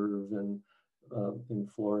Reserve and in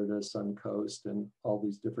Florida, Suncoast, and all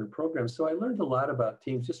these different programs. So I learned a lot about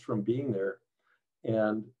teams just from being there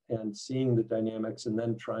and seeing the dynamics, and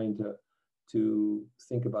then trying to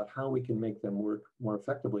think about how we can make them work more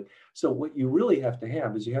effectively. So what you really have to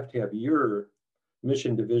have is you have to have your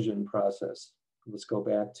mission to vision process. Let's go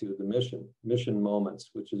back to the mission moments,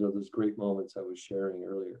 which is those great moments I was sharing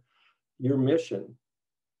earlier. Your mission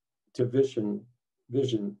to vision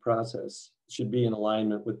process should be in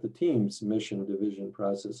alignment with the team's mission to vision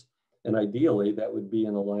process. And ideally, that would be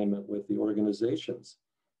in alignment with the organization's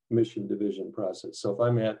mission to vision process. So if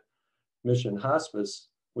I'm at Mission Hospice,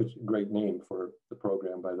 which great name for the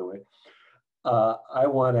program, by the way, I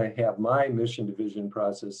want to have my mission to vision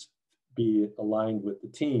process be aligned with the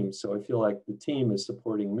team. So I feel like the team is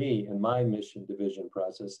supporting me in my mission to vision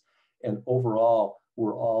process. And overall,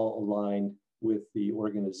 we're all aligned with the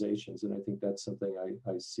organizations. And I think that's something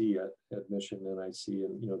I see at Mission, and I see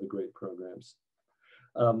in the great programs.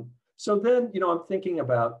 So then, I'm thinking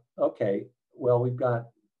about, okay, well, we've got,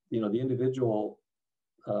 the individual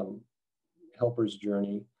helper's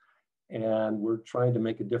journey, and we're trying to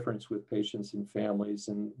make a difference with patients and families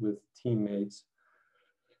and with teammates,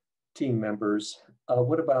 team members.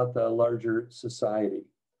 What about the larger society?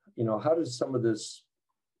 How does some of this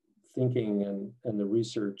thinking and the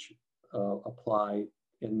research apply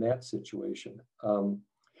in that situation?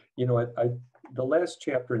 The last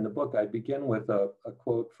chapter in the book, I begin with a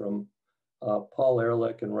quote from Paul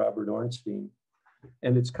Ehrlich and Robert Ornstein,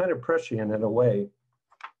 and it's kind of prescient in a way,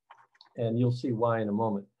 and you'll see why in a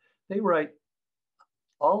moment. They write,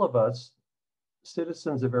 all of us,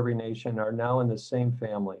 citizens of every nation, are now in the same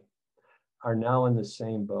family, are now in the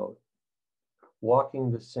same boat,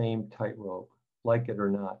 walking the same tightrope, like it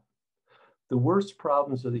or not. The worst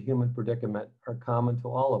problems of the human predicament are common to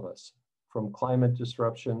all of us, from climate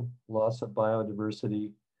disruption, loss of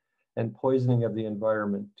biodiversity, and poisoning of the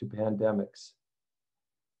environment to pandemics,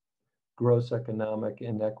 gross economic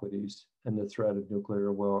inequities, and the threat of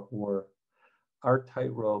nuclear war. Our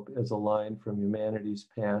tightrope is a line from humanity's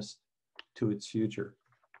past to its future.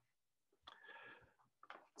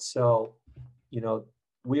 So,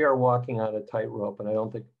 we are walking on a tightrope, and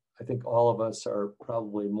I think all of us are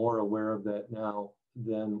probably more aware of that now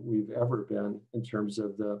than we've ever been in terms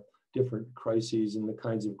of the different crises and the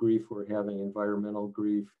kinds of grief we're having: environmental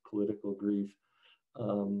grief, political grief,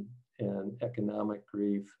 and economic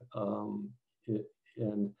grief.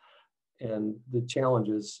 And the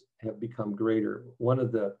challenges have become greater. One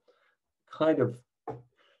of the kind of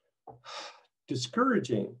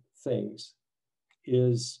discouraging things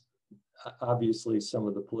is obviously some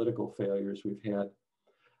of the political failures we've had.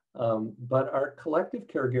 But our collective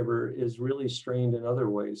caregiver is really strained in other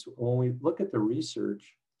ways. When we look at the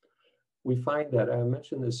research, we find that, I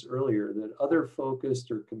mentioned this earlier, that other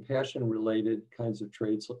focused or compassion-related kinds of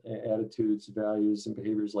traits, attitudes, values, and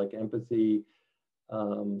behaviors like empathy,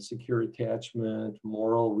 secure attachment,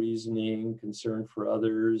 moral reasoning, concern for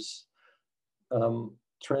others,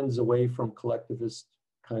 trends away from collectivist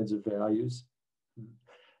kinds of values,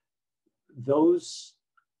 those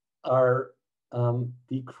are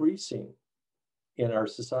decreasing in our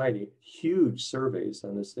society. Huge surveys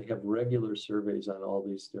on this. They have regular surveys on all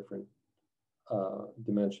these different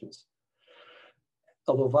dimensions.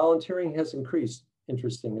 Although volunteering has increased,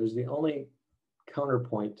 interesting, there's the only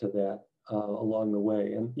counterpoint to that along the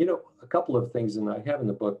way. And a couple of things that I have in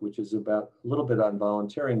the book, which is about a little bit on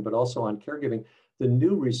volunteering, but also on caregiving. The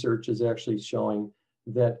new research is actually showing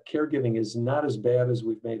that caregiving is not as bad as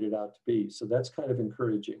we've made it out to be. So that's kind of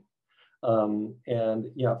encouraging. And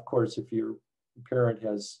yeah, of course, if your parent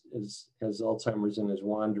has Alzheimer's and is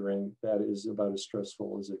wandering, that is about as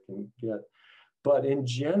stressful as it can get. But in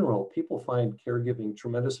general, people find caregiving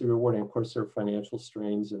tremendously rewarding. Of course, there are financial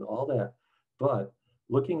strains and all that, but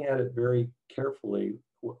looking at it very carefully,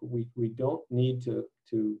 we don't need to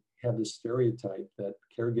have this stereotype that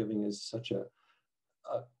caregiving is such a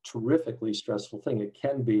terrifically stressful thing. It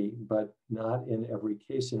can be, but not in every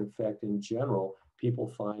case. And in fact, in general, people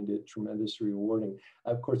find it tremendously rewarding.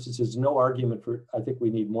 Of course, this is no argument for, I think we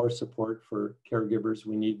need more support for caregivers.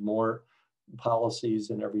 We need more policies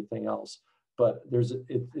and everything else. But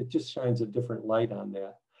it just shines a different light on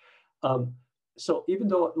that. So even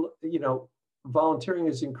though, volunteering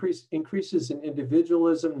is increases in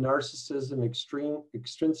individualism, narcissism,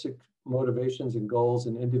 extrinsic motivations and goals,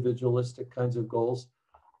 and individualistic kinds of goals,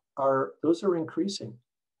 those are increasing.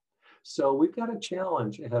 So we've got a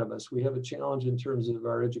challenge ahead of us. We have a challenge in terms of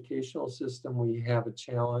our educational system. We have a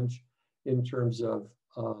challenge in terms of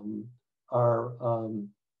our,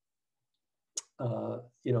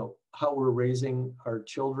 how we're raising our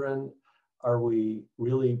children. Are we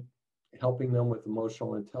really helping them with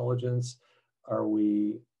emotional intelligence? Are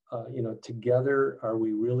we, together, are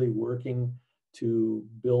we really working to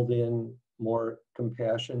build in more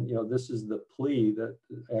compassion? This is the plea that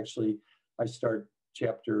actually I start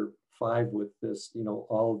chapter 5 with this,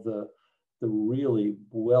 all of the really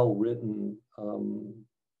well-written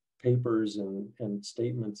papers and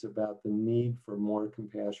statements about the need for more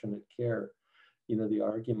compassionate care. The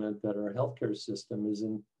argument that our healthcare system is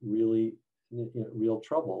in really real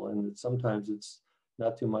trouble, and that sometimes it's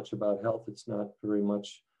not too much about health, it's not very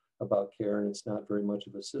much about care, and it's not very much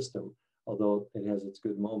of a system, although it has its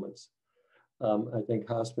good moments. I think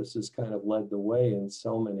hospice has kind of led the way in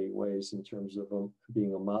so many ways in terms of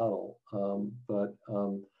being a model, but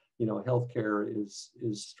healthcare is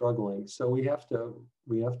struggling. So we have to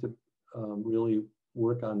really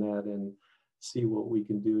work on that and see what we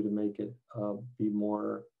can do to make it be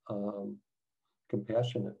more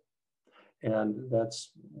compassionate. And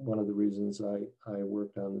that's one of the reasons I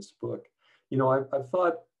worked on this book. I've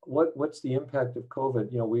thought, what's the impact of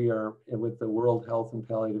COVID? We are with the World Health and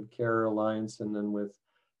Palliative Care Alliance, and then with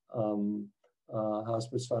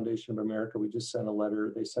Hospice Foundation of America, we just sent a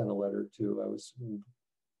letter. They sent a letter to, I was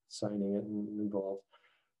signing it and involved,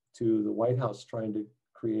 to the White House trying to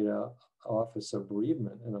create a Office of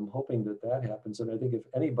Bereavement. And I'm hoping that that happens. And I think if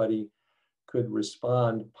anybody could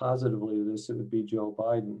respond positively to this, it would be Joe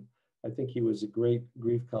Biden. I think he was a great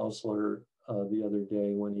grief counselor the other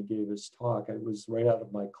day when he gave his talk. I was right out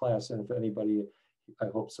of my class, and if anybody, I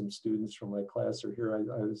hope some students from my class are here, I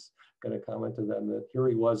was going to comment to them that here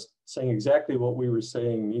he was saying exactly what we were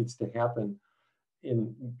saying needs to happen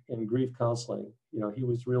in grief counseling. He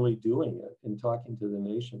was really doing it and talking to the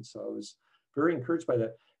nation. So I was very encouraged by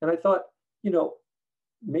that. And I thought,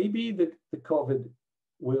 maybe the COVID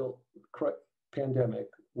pandemic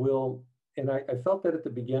will, and I felt that at the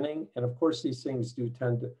beginning, and of course these things do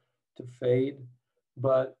tend to fade,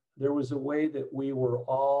 but there was a way that we were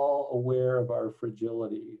all aware of our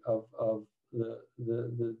fragility, of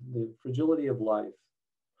the fragility of life.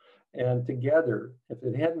 And together, if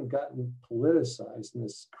it hadn't gotten politicized in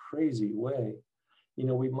this crazy way,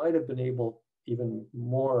 we might have been able, even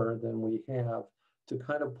more than we have, to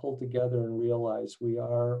kind of pull together and realize we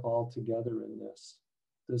are all together in this.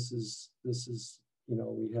 This is,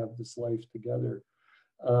 we have this life together.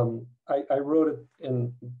 I wrote it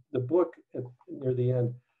in the book near the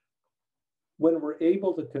end. When we're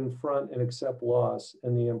able to confront and accept loss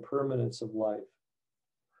and the impermanence of life,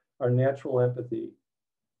 our natural empathy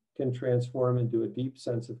can transform into a deep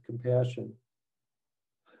sense of compassion,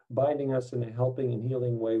 binding us in a helping and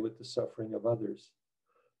healing way with the suffering of others.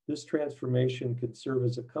 This transformation could serve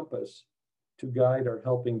as a compass to guide our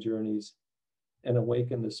helping journeys and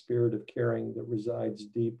awaken the spirit of caring that resides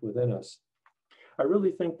deep within us. I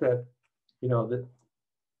really think that, that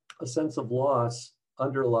a sense of loss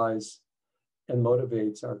underlies and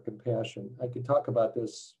motivates our compassion. I could talk about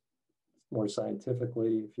this more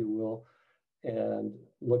scientifically, if you will, and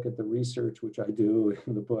look at the research, which I do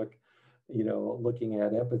in the book, looking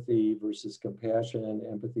at empathy versus compassion.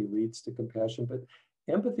 Empathy leads to compassion, but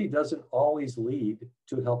empathy doesn't always lead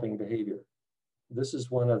to helping behavior. This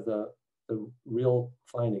is one of the real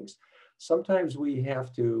findings. Sometimes we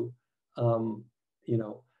have to,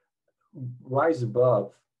 rise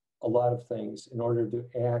above a lot of things in order to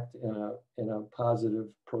act in a positive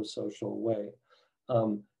pro-social way.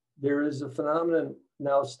 There is a phenomenon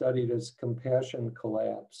now studied as compassion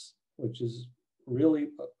collapse, which is really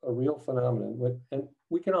a real phenomenon, and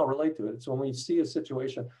we can all relate to it. It's when we see a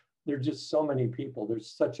situation, there's just so many people,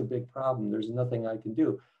 there's such a big problem, there's nothing I can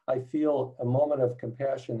do. I feel a moment of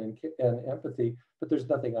compassion and empathy, but there's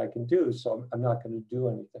nothing I can do, so I'm not going to do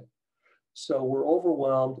anything. So we're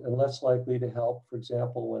overwhelmed and less likely to help, for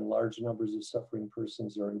example, when large numbers of suffering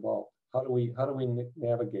persons are involved. How do we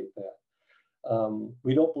navigate that?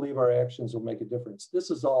 We don't believe our actions will make a difference.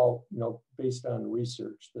 This is all based on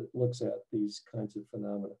research that looks at these kinds of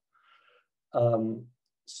phenomena.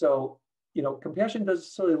 Compassion doesn't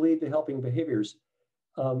necessarily lead to helping behaviors.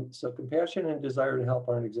 So compassion and desire to help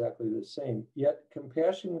aren't exactly the same. Yet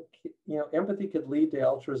compassion, empathy could lead to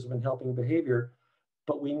altruism and helping behavior,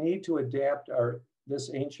 but we need to adapt this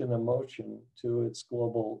ancient emotion to its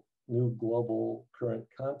new global current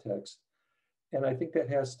context. And I think that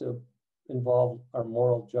has to involve our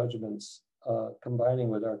moral judgments combining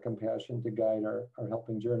with our compassion to guide our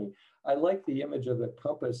helping journey. I like the image of the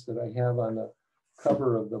compass that I have on the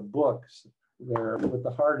cover of the books there with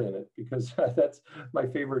the heart in it, because that's my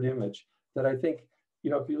favorite image. That I think,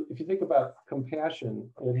 if you think about compassion,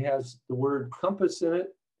 it has the word compass in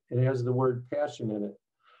it, it has the word passion in it.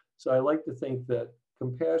 So I like to think that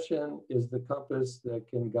compassion is the compass that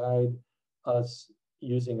can guide us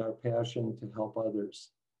using our passion to help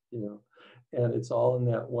others, and it's all in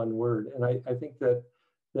that one word. And I think that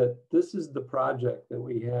this is the project that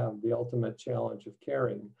we have, the ultimate challenge of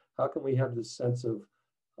caring. How can we have this sense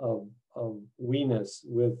of we-ness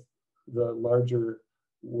with the larger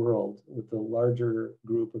world, with the larger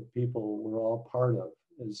group of people we're all part of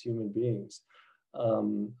as human beings?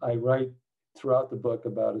 I write throughout the book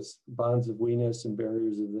about bonds of we-ness and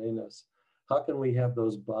barriers of they-ness. How can we have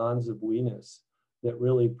those bonds of we-ness that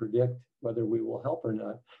really predict whether we will help or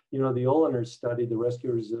not? The Oehleners studied the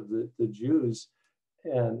rescuers of the Jews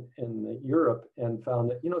and in Europe, and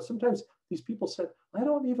found that, sometimes these people said, I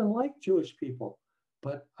don't even like Jewish people,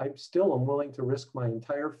 but I still am willing to risk my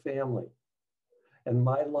entire family and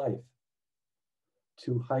my life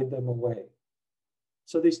to hide them away.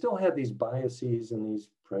 So they still had these biases and these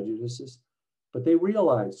prejudices, but they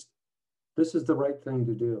realized this is the right thing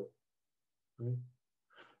to do. Right?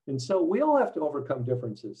 And so we all have to overcome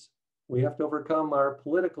differences. We have to overcome our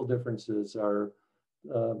political differences, our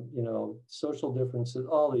social differences,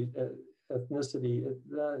 all the ethnicity,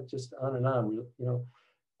 just on and on,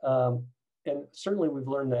 and certainly we've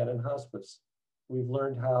learned that in hospice. We've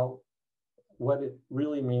learned what it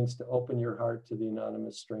really means to open your heart to the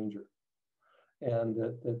anonymous stranger, and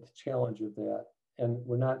the challenge of that. And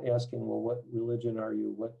we're not asking, well, what religion are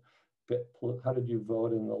you? How did you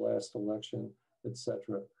vote in the last election,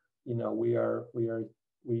 etc.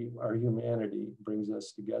 Our humanity brings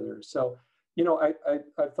us together. So,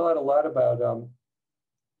 I've thought a lot about,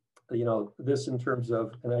 this in terms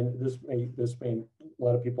of, and this may, a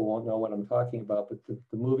lot of people won't know what I'm talking about, but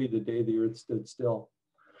the movie, The Day the Earth Stood Still,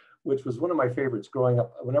 which was one of my favorites growing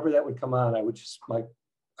up. Whenever that would come on, I would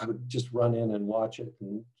just run in and watch it,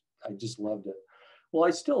 and I just loved it. Well,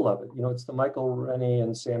 I still love it. It's the Michael Rennie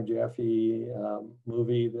and Sam Jaffe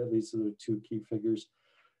movie. These are the two key figures.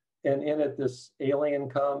 And in it, this alien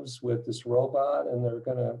comes with this robot, and they're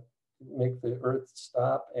going to make the Earth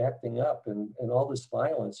stop acting up, and all this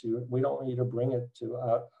violence. We don't want you to bring it to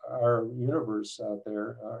our universe out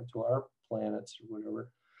there, to our planets or whatever.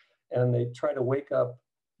 And they try to wake up,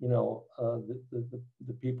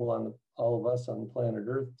 the people all of us on planet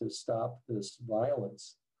Earth to stop this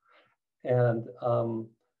violence. And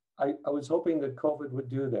I was hoping that COVID would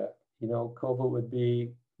do that. COVID would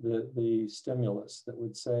be the stimulus that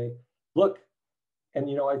would say, look, and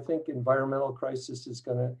I think environmental crisis is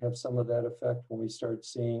going to have some of that effect when we start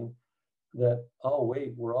seeing that, oh,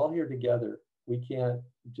 wait, we're all here together. We can't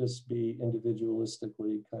just be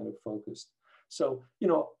individualistically kind of focused. So,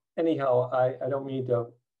 anyhow, I don't mean to,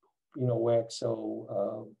 wax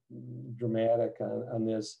so dramatic on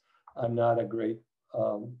this. I'm not a great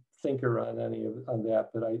thinker on that,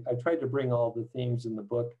 but I tried to bring all the themes in the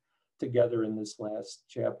book together in this last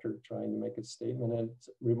chapter, trying to make a statement, and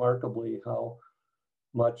remarkably how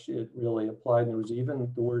much it really applied. And there was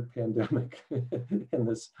even the word pandemic in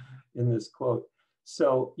this quote.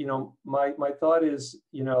 So, my thought is,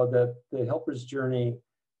 that the helper's journey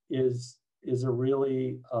is a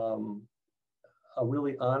really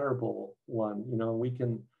honorable one. We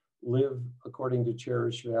can live according to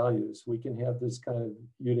cherished values. We can have this kind of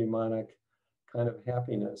eudaimonic kind of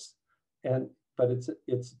happiness, but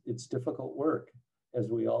it's difficult work, as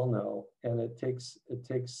we all know, and it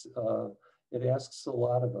asks a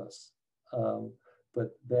lot of us.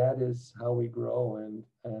 But that is how we grow,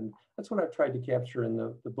 and that's what I've tried to capture in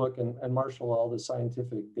the book, and marshal all the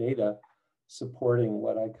scientific data supporting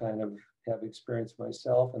what I kind of have experienced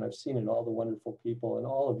myself, and I've seen in all the wonderful people and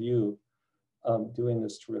all of you doing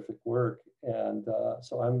this terrific work. And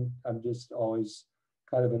so I'm just always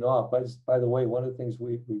kind of in awe. By the way, one of the things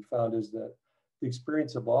we found is that the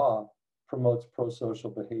experience of awe promotes pro-social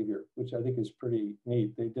behavior, which I think is pretty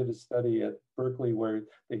neat. They did a study at Berkeley where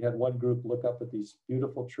they had one group look up at these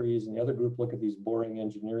beautiful trees and the other group look at these boring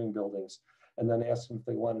engineering buildings, and then ask them if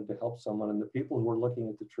they wanted to help someone. And the people who were looking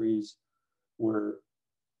at the trees were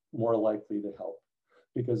more likely to help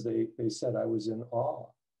because they said, I was in awe.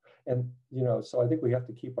 And, so I think we have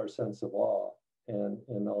to keep our sense of awe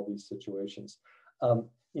in all these situations. And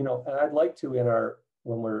I'd like to,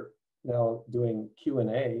 when we're now doing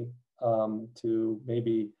Q&A, to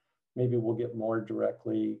maybe we'll get more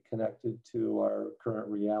directly connected to our current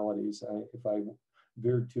realities. If I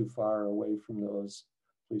veered too far away from those,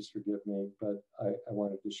 please forgive me, but I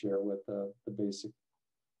wanted to share what the basic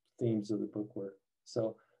themes of the book were.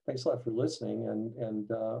 So thanks a lot for listening.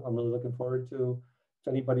 And I'm really looking forward to, if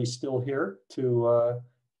anybody's still here, to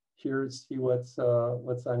see what's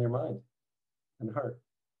on your mind and heart.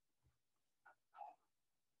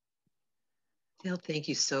 Dale, thank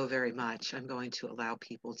you so very much. I'm going to allow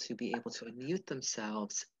people to be able to unmute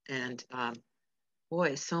themselves. And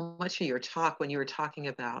boy, so much of your talk, when you were talking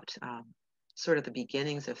about sort of the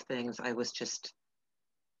beginnings of things, I was just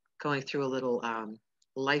going through a little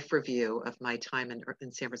life review of my time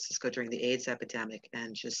in San Francisco during the AIDS epidemic,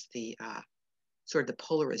 and just the sort of the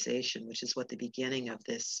polarization, which is what the beginning of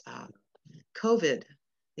this COVID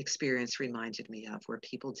experience reminded me of, where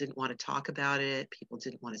people didn't want to talk about it. People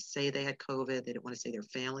didn't want to say they had COVID. They didn't want to say their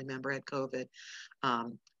family member had COVID.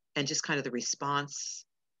 And just kind of the response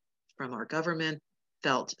from our government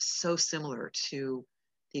felt so similar to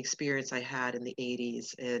the experience I had in the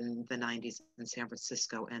 80s, in the 90s in San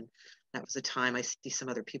Francisco. And that was a time, I see some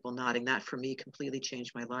other people nodding, that for me completely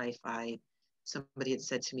changed my life. Somebody had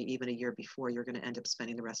said to me even a year before, you're going to end up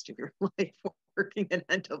spending the rest of your life working in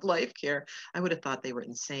end-of-life care. I would have thought they were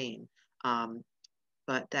insane.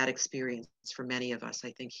 But that experience for many of us,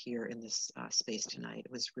 I think here in this space tonight,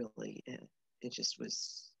 was really, it just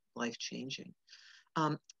was life-changing.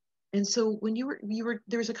 And so when you were,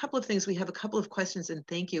 there's a couple of things, we have a couple of questions, and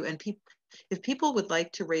thank you. And if people would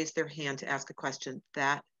like to raise their hand to ask a question,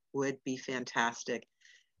 that would be fantastic.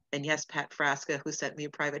 And yes, Pat Frasca, who sent me a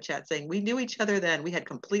private chat saying, we knew each other then. We had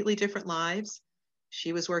completely different lives.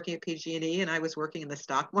 She was working at PG&E and I was working in the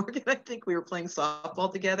stock market. I think we were playing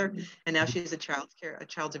softball together. And now she's a child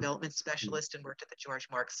development specialist and worked at the George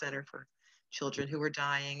Marks Center for Children Who Were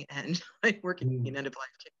Dying. And I'm working in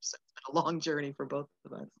end-of-life care. So it's been a long journey for both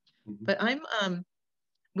of us. But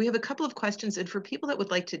we have a couple of questions, and for people that would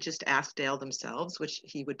like to just ask Dale themselves, which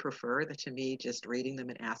he would prefer to me just reading them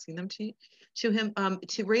and asking them to him,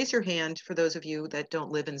 to raise your hand. For those of you that don't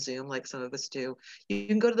live in Zoom like some of us do, you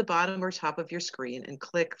can go to the bottom or top of your screen and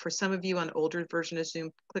click. For some of you on older version of Zoom,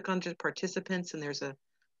 click on just participants, and there's a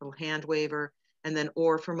little hand waver. And then,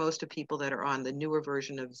 or for most of people that are on the newer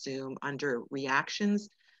version of Zoom, under reactions,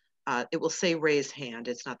 it will say raise hand.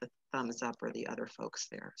 It's not the thumbs up or the other folks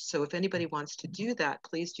there. So if anybody wants to do that,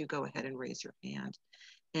 please do go ahead and raise your hand.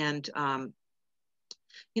 And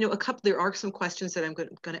you know, there are some questions that I'm going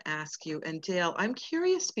to ask you. And Dale, I'm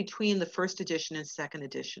curious between the first edition and second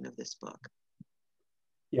edition of this book.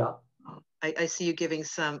 Yeah. I see you giving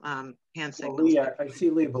some hand signals. Well, Leah, I see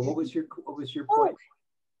Leah, but what was your point?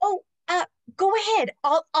 Go ahead.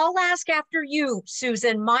 I'll ask after you,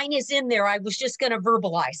 Susan. Mine is in there. I was just going to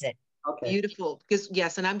verbalize it. Okay. Beautiful. Because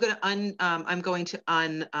yes, and I'm going to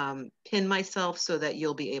unpin myself so that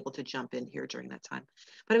you'll be able to jump in here during that time.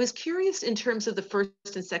 But I was curious, in terms of the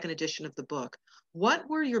first and second edition of the book, what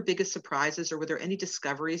were your biggest surprises, or were there any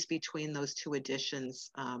discoveries between those two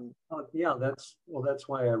editions? Oh, yeah, that's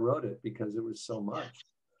why I wrote it, because it was so much.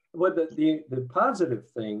 Well, the positive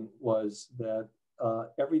thing was that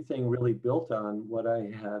everything really built on what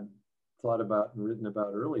I had thought about and written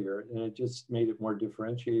about earlier, and it just made it more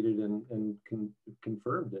differentiated and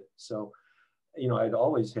confirmed it. So, you know, I'd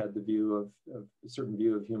always had the view of a certain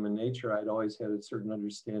view of human nature. I'd always had a certain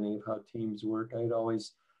understanding of how teams work. I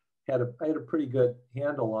had a pretty good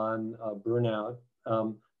handle on burnout,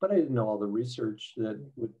 but I didn't know all the research that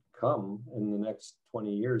would come in the next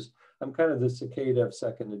 20 years. I'm kind of the cicada of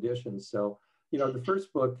second edition. So, you know, the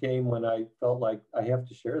first book came when I felt like I have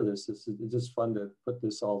to share this. It's just fun to put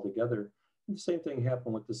this all together. And the same thing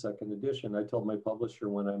happened with the second edition. I told my publisher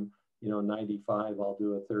when I'm, 95, I'll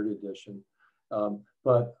do a third edition.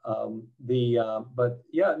 But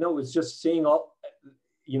yeah, no, it's just seeing all,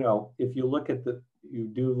 if you look at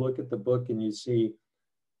the book and you see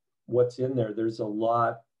what's in there, there's a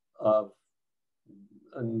lot of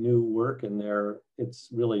new work in there. It's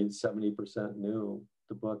really 70% new.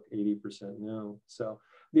 The book 80% new. So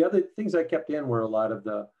the other things I kept in were a lot of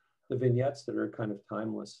the vignettes that are kind of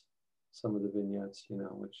timeless. Some of the vignettes,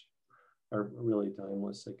 which are really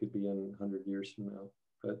timeless. They could be in 100 years from now.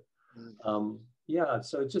 But yeah,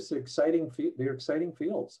 so it's just exciting. They're exciting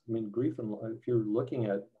fields. I mean, grief, and if you're looking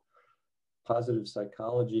at positive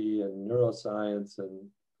psychology and neuroscience and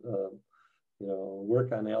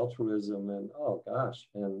work on altruism and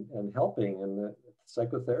and helping and the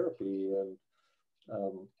psychotherapy, and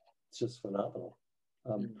it's just phenomenal.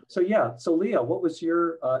 So yeah, so Leah, what was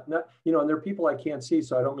your, and there are people I can't see,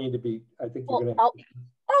 so I don't mean to be, I think you're going to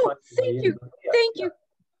thank you. Thank you,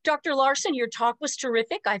 Dr. Larson. Your talk was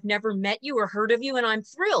terrific. I've never met you or heard of you, and I'm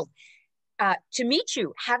thrilled. to meet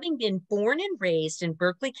you, having been born and raised in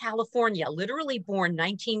Berkeley, California, literally born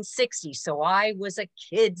 1960. So I was a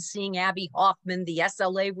kid seeing Abby Hoffman, the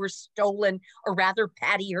SLA were stolen, or rather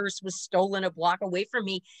Patty Hearst was stolen a block away from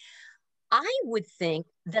me. I would think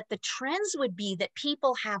that the trends would be that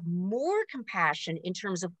people have more compassion in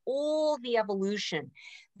terms of all the evolution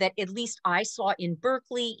that at least I saw in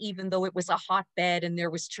Berkeley, even though it was a hotbed and there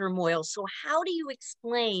was turmoil. So how do you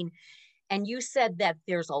explain? And you said that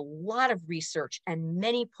there's a lot of research and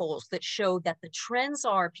many polls that show that the trends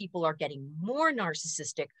are people are getting more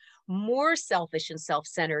narcissistic, more selfish and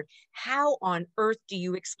self-centered. How on earth do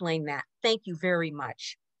you explain that? Thank you very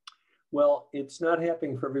much. Well, it's not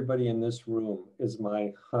happening for everybody in this room, is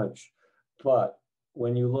my hunch. But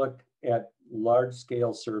when you look at large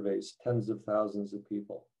scale surveys, tens of thousands of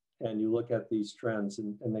people, and you look at these trends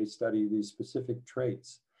and they study these specific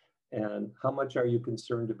traits, and how much are you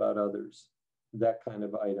concerned about others, that kind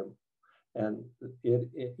of item. And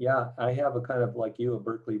yeah, I have a kind of like you, a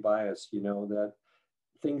Berkeley bias, you know, that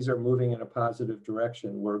things are moving in a positive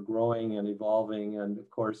direction. We're growing and evolving. And of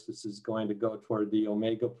course, this is going to go toward the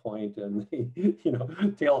omega point and the, you know,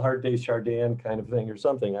 Teilhard de Chardin kind of thing or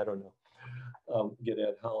something. I don't know. Get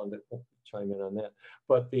Ed Holland to chime in on that.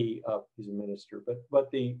 But the, he's a minister,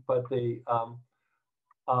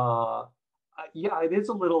 yeah, it is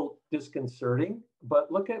a little disconcerting,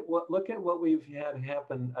 but look at what we've had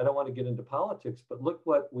happen. I don't want to get into politics, but look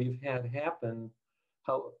what we've had happen,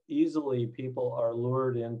 how easily people are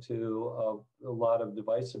lured into a lot of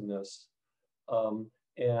divisiveness,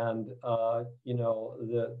 and you know,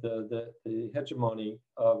 the hegemony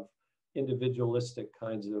of individualistic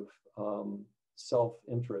kinds of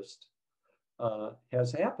self-interest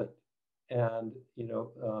has happened, and you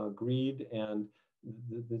know, greed, and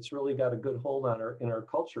it's really got a good hold on in our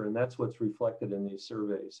culture, and that's what's reflected in these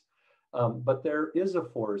surveys. But there is a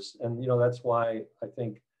force, and you know, that's why I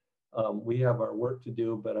think we have our work to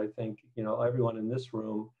do, but I think, you know, everyone in this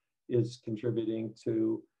room is contributing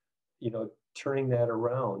to, you know, turning that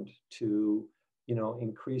around to, you know,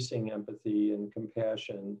 increasing empathy and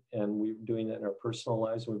compassion. And we're doing that in our personal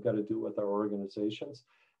lives, and we've got to do it with our organizations.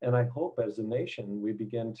 And I hope as a nation, we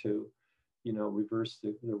begin to, you know, reverse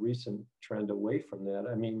the recent trend away from that.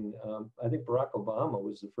 I mean, I think Barack Obama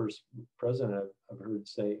was the first president I've heard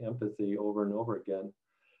say empathy over and over again.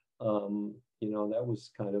 You know, that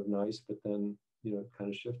was kind of nice, but then, you know, it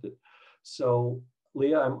kind of shifted. So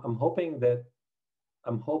Leah, I'm hoping that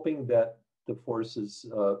the forces,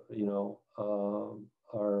 you know,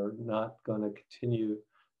 are not going to continue,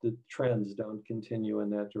 the trends don't continue in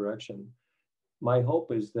that direction. My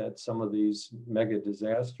hope is that some of these mega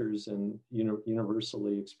disasters and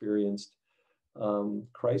universally experienced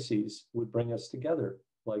crises would bring us together,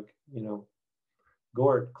 like, you know,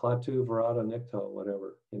 Gort, Klaatu, Verada, Nikto,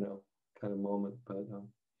 whatever, you know, kind of moment. But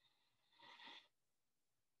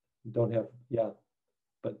don't have, yeah,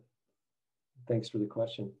 but thanks for the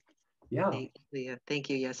question. Yeah. Thank you, Leah. Thank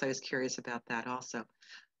you. Yes, I was curious about that also.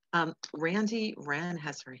 Randy Wren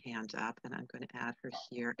has her hand up, and I'm going to add her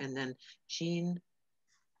here. And then Jean,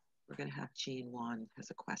 we're going to have Jean Wan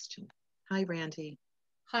has a question. Hi, Randy.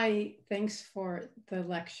 Hi, thanks for the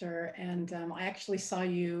lecture. And I actually saw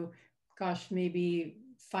you, gosh, maybe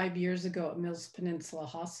 5 years ago at Mills Peninsula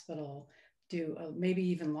Hospital, maybe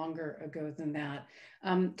even longer ago than that.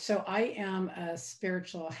 So I am a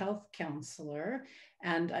spiritual health counselor,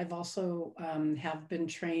 and I've also have been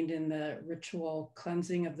trained in the ritual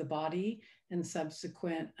cleansing of the body and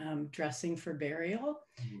subsequent dressing for burial.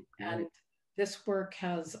 Mm-hmm. And this work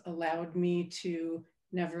has allowed me to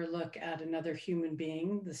never look at another human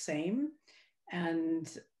being the same.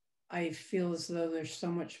 And I feel as though there's so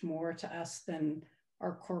much more to us than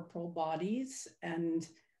our corporal bodies, and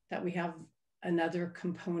that we have another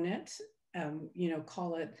component, you know,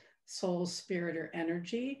 call it soul, spirit, or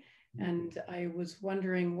energy. And I was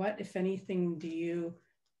wondering, what, if anything, do you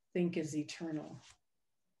think is eternal?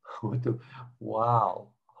 Wow,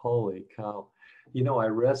 holy cow. You know, I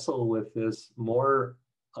wrestle with this more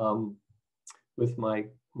with my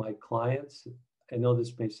clients. I know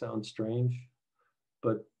this may sound strange,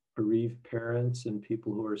 but bereaved parents and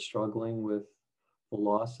people who are struggling with the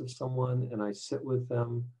loss of someone, and I sit with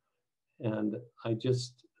them, and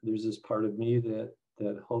there's this part of me that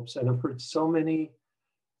hopes, and I've heard so many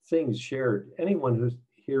things shared. Anyone who's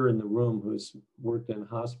here in the room who's worked in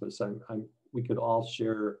hospice, we could all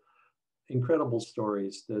share incredible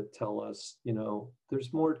stories that tell us, you know,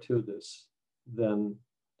 there's more to this than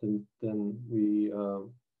we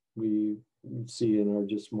see in our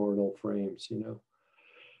just mortal frames, you know.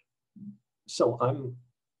 So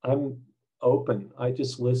I'm open. I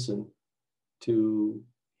just listen to,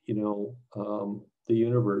 the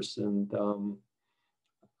universe. And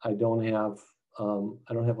I don't have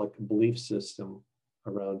like a belief system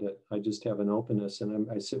around it. I just have an openness, and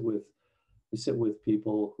I sit with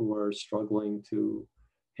people who are struggling to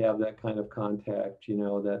have that kind of contact,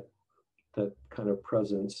 that kind of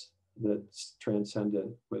presence that's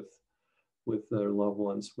transcendent with their loved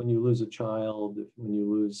ones. When you lose a child, when you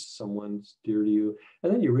lose someone dear to you,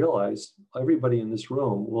 and then you realize everybody in this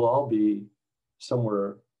room will all be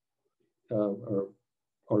somewhere or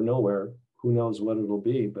nowhere. Who knows what it'll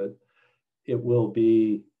be, but it will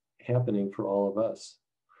be happening for all of us.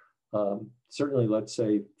 Certainly, let's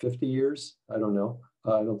say 50 years. I don't know.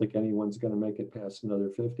 I don't think anyone's going to make it past another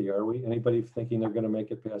 50, are we? Anybody thinking they're going to make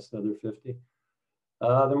it past another 50?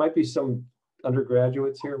 There might be some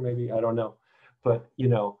undergraduates here, maybe, I don't know. But,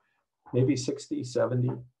 maybe 60,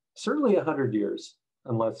 70, certainly 100 years,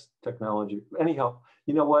 unless technology. Anyhow,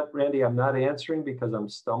 you know what, Randy, I'm not answering because I'm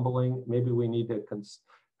stumbling. Maybe we need to,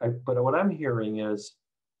 but what I'm hearing is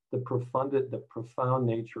the profound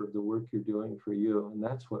nature of the work you're doing for you. And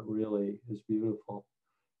that's what really is beautiful.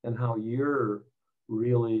 And how you're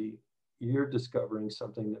discovering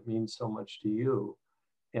something that means so much to you,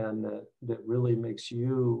 and that really makes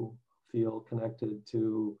you feel connected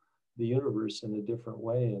to the universe in a different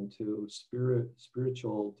way, and to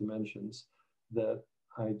spiritual dimensions that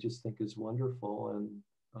I just think is wonderful. And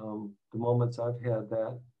the moments I've had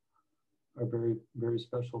that are very, very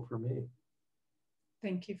special for me.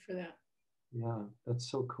 Thank you for that. Yeah, that's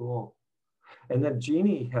so cool. And then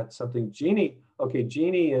Jeannie had something. Jeannie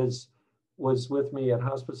was with me at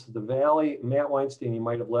Hospice of the Valley. Matt Weinstein, he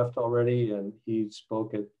might have left already, and he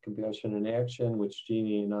spoke at Compassion in Action, which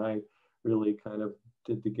Jeannie and I really kind of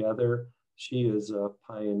did together. She is a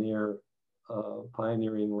pioneering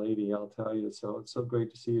lady, I'll tell you. So it's so great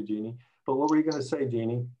to see you, Jeannie. But what were you going to say,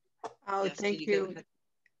 Jeannie? Oh, yes, thank you.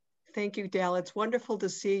 Thank you, Dale. It's wonderful to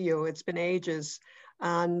see you. It's been ages.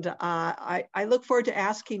 And I look forward to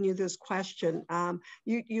asking you this question.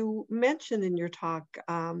 You mentioned in your talk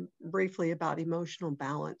briefly about emotional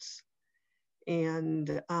balance.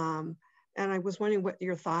 And I was wondering what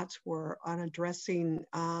your thoughts were on addressing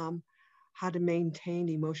how to maintain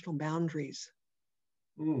emotional boundaries.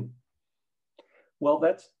 Well,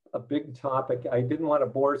 that's a big topic. I didn't want to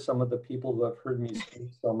bore some of the people who have heard me speak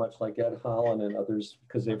so much, like Ed Holland and others,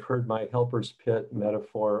 because they've heard my helper's pit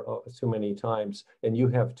metaphor so many times, and you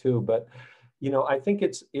have too. But I think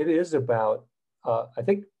it is about. I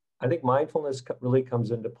think mindfulness really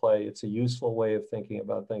comes into play. It's a useful way of thinking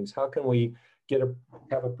about things. How can we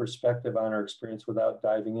have a perspective on our experience without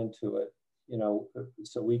diving into it?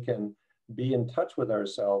 So we can be in touch with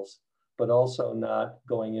ourselves, but also not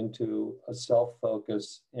going into a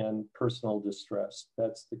self-focus and personal distress.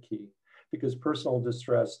 That's the key, because personal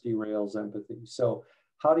distress derails empathy. So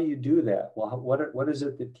how do you do that? Well, what is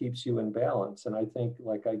it that keeps you in balance? And I think,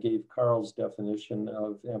 like I gave Carl's definition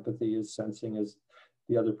of empathy, is sensing as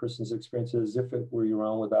the other person's experience as if it were your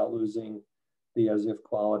own without losing the as if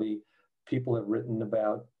quality. People have written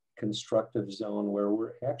about constructive zone, where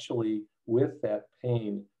we're actually with that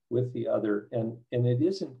pain, with the other, and it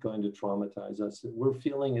isn't going to traumatize us. We're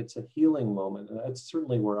feeling it's a healing moment. And that's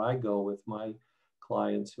certainly where I go with my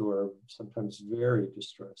clients who are sometimes very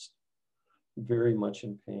distressed, very much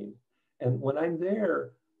in pain. And when I'm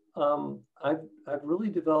there, I've really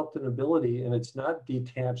developed an ability, and it's not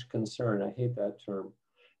detached concern. I hate that term.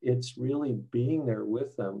 It's really being there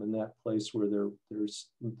with them in that place where there's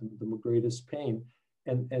the greatest pain,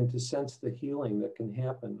 and to sense the healing that can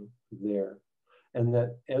happen there. And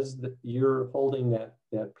that as you're holding that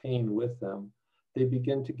pain with them, they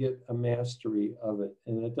begin to get a mastery of it.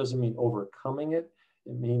 And it doesn't mean overcoming it.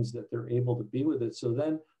 It means that they're able to be with it. So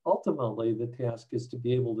then ultimately the task is to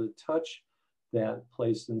be able to touch that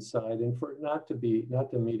place inside, and for it not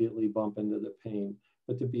to immediately bump into the pain,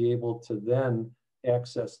 but to be able to then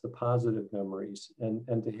access the positive memories and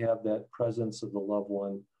to have that presence of the loved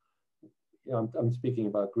one. I'm speaking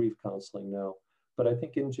about grief counseling now. But I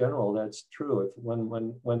think in general, that's true. If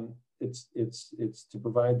when it's to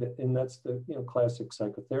provide that, and that's the classic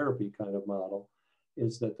psychotherapy kind of model,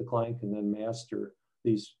 is that the client can then master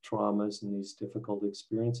these traumas and these difficult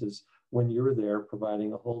experiences when you're there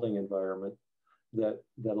providing a holding environment that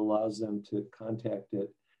allows them to contact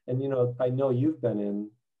it. And I know you've been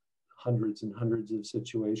in hundreds and hundreds of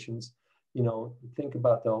situations. Think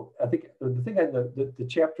about I think the thing the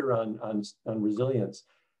chapter on resilience.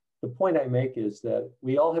 The point I make is that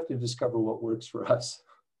we all have to discover what works for us.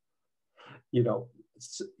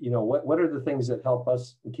 What are the things that help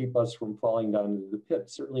us and keep us from falling down into the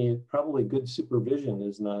pit? Certainly, probably good supervision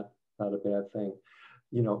is not a bad thing.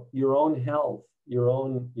 Your own health your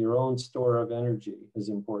own store of energy is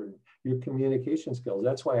important. Your communication skills.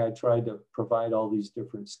 That's why I tried to provide all these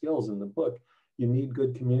different skills in the book. You need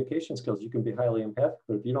good communication skills. You can be highly empathic,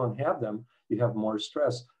 but if you don't have them, you have more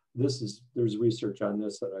stress. There's research on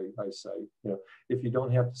this that I cite. If you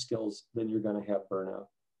don't have the skills, then you're going to have burnout.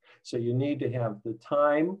 So you need to have the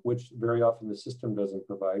time, which very often the system doesn't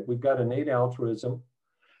provide. We've got innate altruism,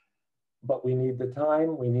 but we need the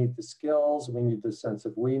time, we need the skills, we need the sense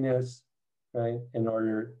of we-ness, right, in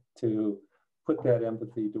order to put that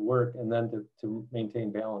empathy to work and then to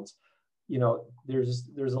maintain balance.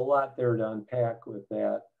 There's a lot there to unpack with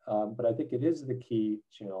that, but I think it is the key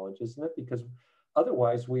challenge, isn't it? Because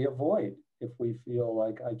otherwise we avoid if we feel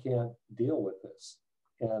like I can't deal with this,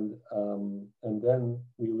 and then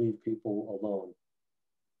we leave people alone.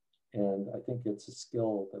 And I think it's a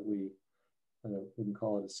skill that I wouldn't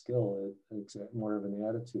call it a skill, it's more of an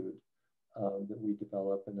attitude that we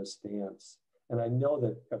develop in a stance. And I know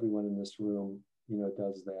that everyone in this room,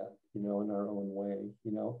 does that, in our own way,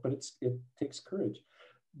 but it takes courage.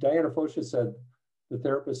 Diana Fosha said, the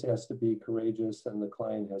therapist has to be courageous and the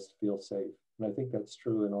client has to feel safe. And I think that's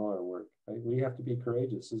true in all our work, right? We have to be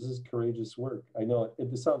courageous. This is courageous work. I know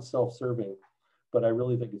it sounds self-serving, but I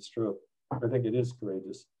really think it's true. I think it is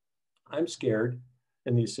courageous. I'm scared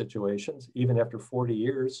in these situations, even after 40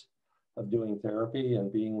 years of doing therapy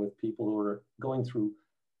and being with people who are going through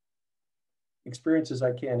experiences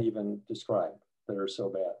I can't even describe that are so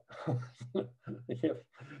bad.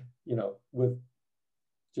 With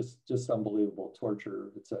just unbelievable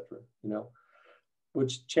torture, etc.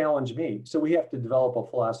 Which challenge me. So we have to develop a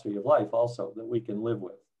philosophy of life also that we can live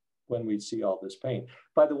with when we see all this pain.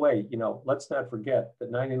 By the way, let's not forget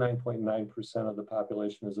that 99.9% of the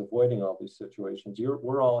population is avoiding all these situations.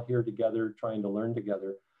 We're all here together trying to learn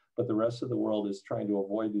together, but the rest of the world is trying to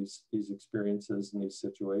avoid these experiences and these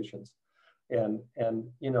situations. And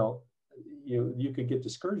you could get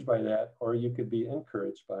discouraged by that, or you could be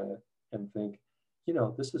encouraged by it and think,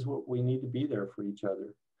 this is what we need to be there for each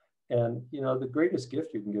other. And, the greatest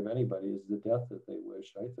gift you can give anybody is the death that they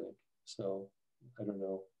wish, I think. So I don't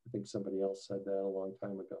know. I think somebody else said that a long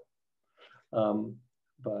time ago.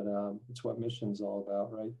 But it's what mission's all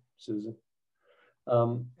about, right, Susan?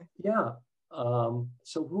 Yeah.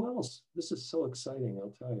 So who else? This is so exciting,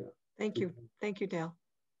 I'll tell you. Thank you. Thank you, Dale.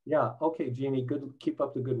 Yeah. Okay, Jeannie, keep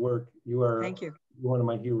up the good work. You are Thank you. One of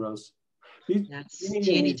my heroes.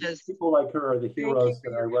 Jeannie does. People like her are the heroes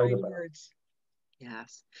that I write about. Words.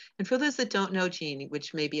 Yes. And for those that don't know Jeannie,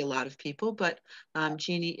 which may be a lot of people, but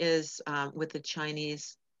Jeannie is with the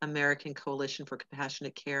Chinese American Coalition for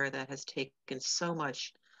Compassionate Care that has taken so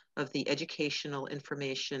much of the educational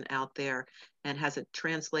information out there and has it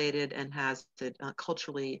translated and has it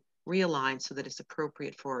culturally realigned so that it's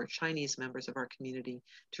appropriate for Chinese members of our community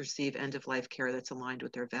to receive end-of-life care that's aligned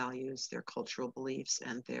with their values, their cultural beliefs,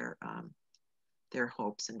 and their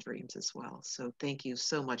hopes and dreams as well. So thank you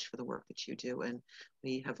so much for the work that you do. And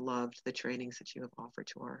we have loved the trainings that you have offered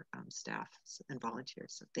to our staff and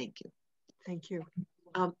volunteers. So thank you. Thank you.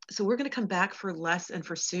 So we're going to come back for Les and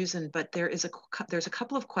for Susan, but there's a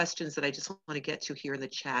couple of questions that I just want to get to here in the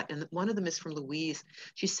chat. And one of them is from Louise.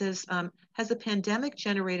 She says, has the pandemic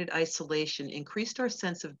generated isolation increased our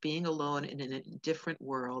sense of being alone in a different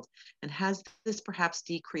world? And has this perhaps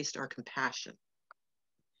decreased our compassion?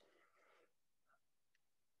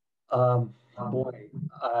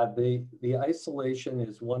 The isolation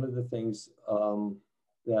is one of the things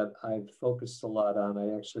that I've focused a lot on.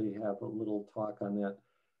 I actually have a little talk on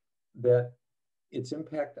that its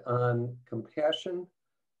impact on compassion.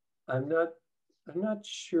 I'm not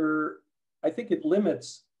sure. I think it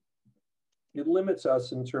limits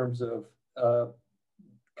us in terms of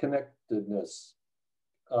connectedness,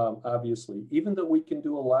 obviously. Even though we can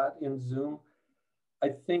do a lot in Zoom, I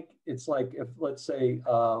think it's like if, let's say,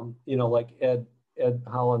 like Ed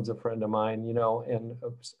Holland's a friend of mine, and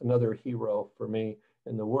another hero for me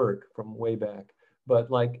in the work from way back. But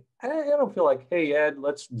like, I don't feel like, hey, Ed,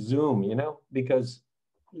 let's Zoom, because,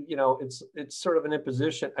 it's sort of an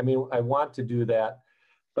imposition. I mean, I want to do that.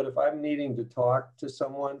 But if I'm needing to talk to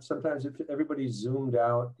someone, sometimes if everybody's Zoomed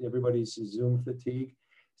out, everybody's Zoom fatigue.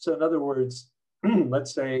 So in other words,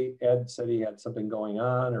 let's say Ed said he had something going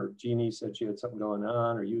on, or Jeannie said she had something going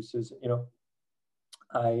on, or you, Susan,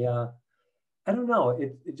 I don't know.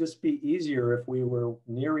 It'd just be easier if we were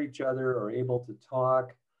near each other or able to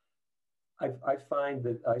talk. I find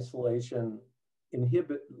that isolation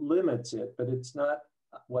limits it, but it's not.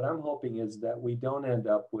 What I'm hoping is that we don't end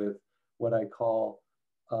up with what I call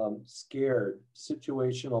scared,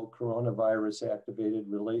 situational coronavirus activated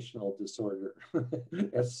relational disorder,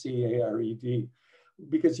 SCARED,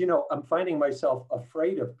 because, you know, I'm finding myself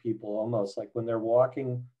afraid of people almost, like when they're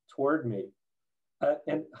walking toward me.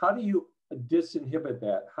 And how do you disinhibit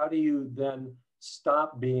that? How do you then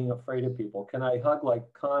stop being afraid of people? Can I hug like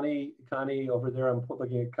Connie over there? I'm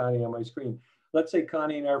looking at Connie on my screen. Let's say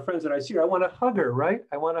Connie and our friends, and I see her, I want to hug her, right?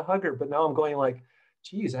 I want to hug her, but now I'm going like,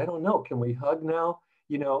 geez, I don't know. Can we hug now?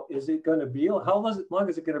 You know, is it going to be, how long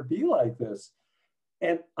is it going to be like this?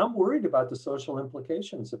 And I'm worried about the social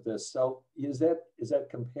implications of this. So is that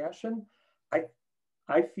compassion?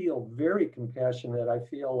 I feel very compassionate. I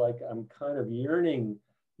feel like I'm kind of yearning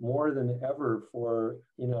more than ever for,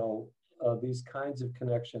 you know, these kinds of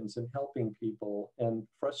connections and helping people, and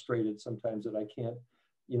frustrated sometimes that I can't,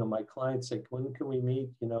 you know, my clients say, when can we meet,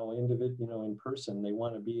 you know, in person? They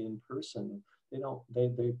want to be in person.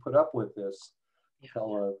 They put up with this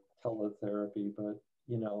teletherapy, but,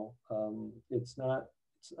 you know, it's not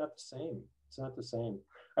the same. It's not the same.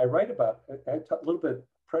 I write about, I talk a little bit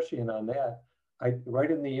prescient on that. I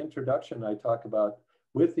write in the introduction, I talk about,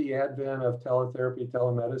 with the advent of teletherapy,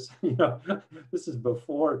 telemedicine, you know, this is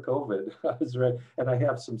before COVID, I was right. And I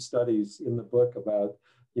have some studies in the book about,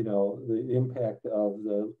 you know, the impact of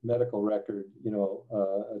the medical record, you know,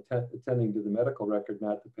 attending to the medical record,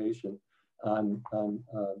 not the patient, on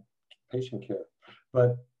patient care.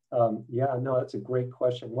 But yeah, no, that's a great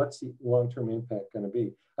question. What's the long-term impact going to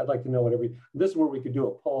be? I'd like to know what this is where we could do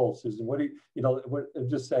a poll, Susan. What do you know, I'm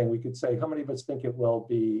just saying, we could say, how many of us think it will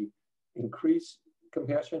be increase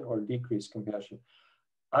compassion or decrease compassion?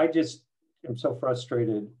 I just am so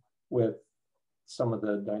frustrated with some of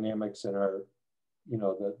the dynamics in our, you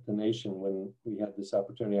know, the nation when we had this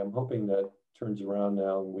opportunity. I'm hoping that turns around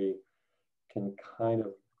now and we can kind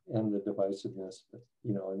of end the divisiveness,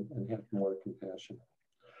 you know, and have more compassion.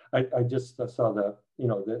 I just saw that, you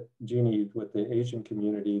know, that Jeannie with the Asian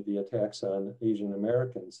community, the attacks on Asian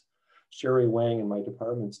Americans. Sherry Wang in my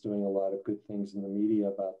department's doing a lot of good things in the media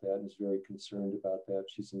about that and is very concerned about that.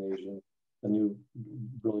 She's an Asian, a new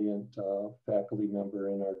brilliant faculty member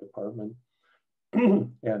in our department.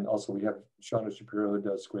 And also we have Shauna Shapiro, who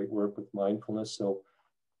does great work with mindfulness. So,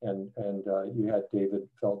 and you had David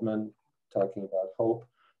Feldman talking about hope.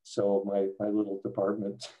 So my little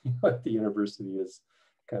department at the university is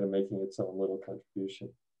kind of making its own little contribution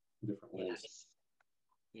in different ways.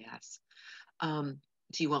 Yes.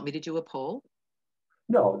 Do you want me to do a poll?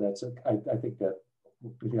 No, that's I think that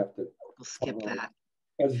we have to. We'll skip that.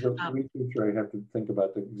 As the researcher, I have to think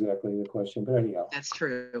about exactly the question, but anyhow. That's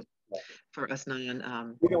true. Yeah. For us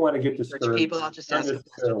non we don't want to get discouraged. People, I'll just ask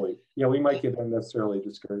unnecessarily. Yeah, we might get unnecessarily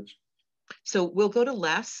discouraged. So we'll go to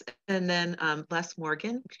Les, and then Les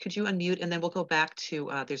Morgan, could you unmute? And then we'll go back to,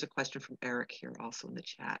 there's a question from Eric here also in the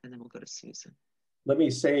chat, and then we'll go to Susan. Let me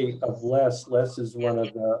say of Les is one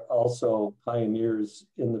of the also pioneers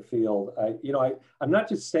in the field. I'm not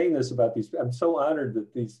just saying this about these, I'm so honored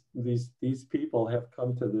that these people have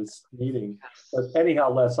come to this meeting. But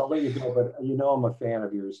anyhow, Les, I'll let you go, but you know I'm a fan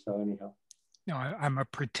of yours, so anyhow. No, I'm a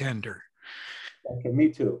pretender. Okay,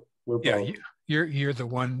 me too. We're both. Yeah, you're the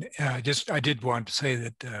one. I did want to say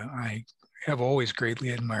that I have always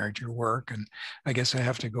greatly admired your work, and I guess I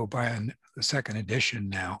have to go buy the second edition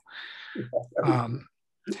now.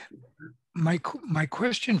 My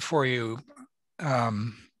question for you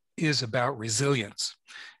is about resilience,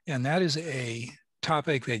 and that is a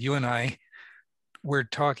topic that you and I were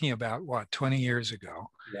talking about 20 years ago.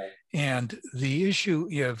 Yeah. And the issue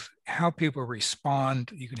of how people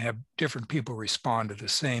respond, you can have different people respond to the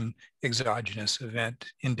same exogenous event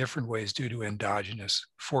in different ways due to endogenous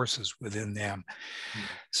forces within them. Mm-hmm.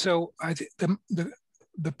 So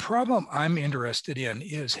the problem I'm interested in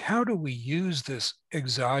is, how do we use this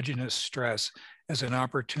exogenous stress as an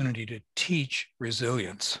opportunity to teach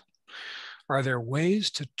resilience? Are there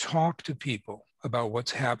ways to talk to people about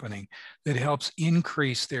what's happening that helps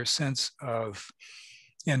increase their sense of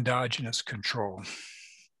endogenous control?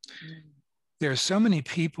 There are so many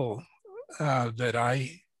people that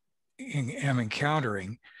I am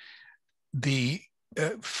encountering,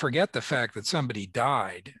 forget the fact that somebody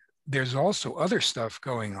died. There's also other stuff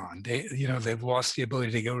going on. They've lost the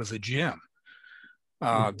ability to go to the gym.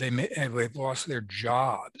 They've lost their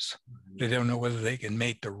jobs. They don't know whether they can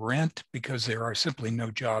make the rent because there are simply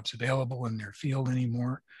no jobs available in their field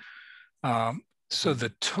anymore. So the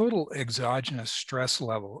total exogenous stress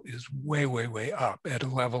level is way, way, way up at a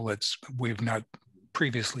level we've not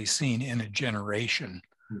previously seen in a generation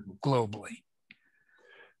globally.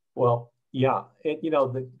 Well, yeah,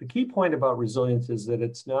 the key point about resilience is that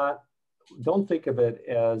it's not, don't think of it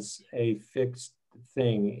as a fixed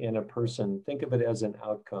thing in a person, think of it as an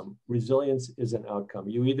outcome. Resilience is an outcome.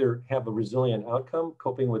 You either have a resilient outcome,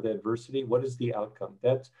 coping with adversity. What is the outcome?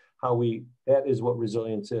 That is what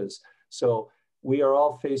resilience is. So we are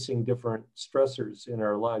all facing different stressors in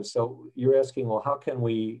our lives. So you're asking, well, how can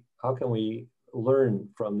we learn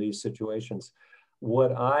from these situations?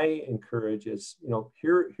 What I encourage is,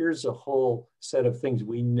 here's a whole set of things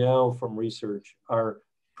we know from research are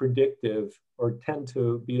predictive or tend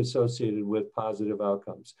to be associated with positive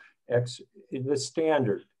outcomes. The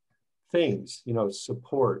standard things,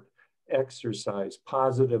 support, exercise,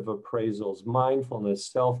 positive appraisals, mindfulness,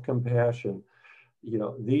 self-compassion,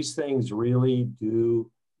 these things really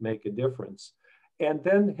do make a difference. And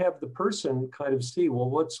then have the person kind of see,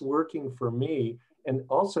 well, what's working for me? And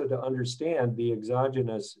also to understand the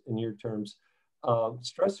exogenous, in your terms,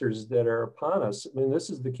 stressors that are upon us. I mean,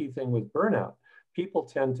 this is the key thing with burnout. People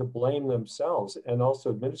tend to blame themselves, and also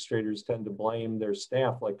administrators tend to blame their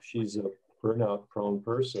staff, like she's a burnout prone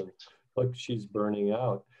person, like she's burning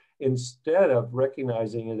out, instead of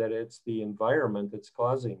recognizing that it's the environment that's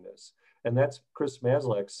causing this. And that's Chris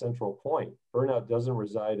Maslach's central point. Burnout doesn't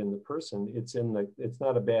reside in the person. It's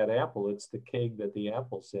not a bad apple, it's the keg that the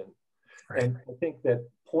apple's in. Right. And I think that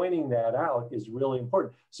pointing that out is really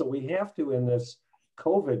important. So we have to, in this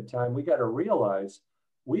COVID time, we got to realize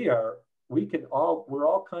we're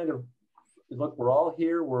all kind of, look, we're all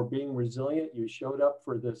here, we're being resilient. You showed up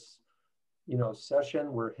for this,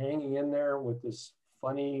 session. We're hanging in there with this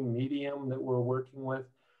funny medium that we're working with.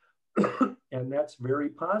 And that's very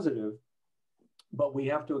positive. But we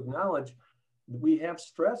have to acknowledge we have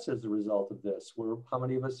stress as a result of this. How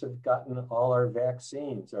many of us have gotten all our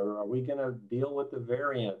vaccines? Or are we going to deal with the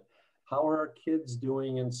variant? How are our kids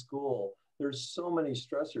doing in school? There's so many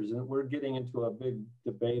stressors, and we're getting into a big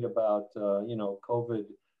debate about, COVID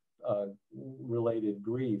related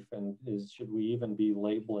grief, and should we even be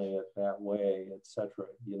labeling it that way, et cetera?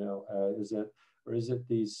 Is it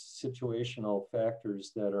these situational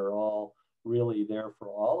factors that are all really there for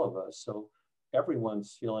all of us? So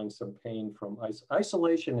everyone's feeling some pain from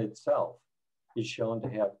isolation itself is shown to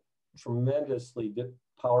have tremendously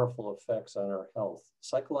powerful effects on our health,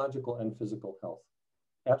 psychological and physical health.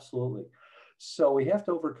 Absolutely. So we have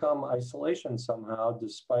to overcome isolation somehow,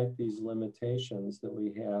 despite these limitations that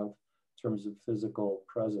we have in terms of physical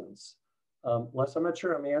presence. Les, I'm not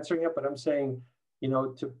sure I'm answering it, but I'm saying,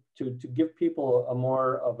 to give people a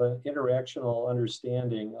more of an interactional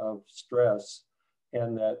understanding of stress,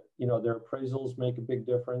 and that, their appraisals make a big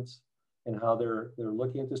difference in how they're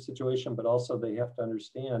looking at the situation, but also they have to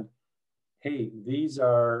understand, hey, these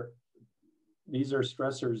are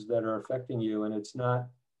stressors that are affecting you, and it's not,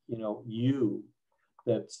 you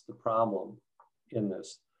that's the problem in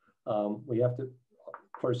this. We have to,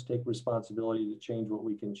 of course, take responsibility to change what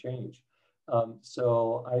we can change.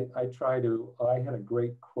 So I had a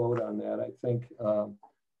great quote on that. I think,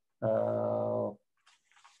 well,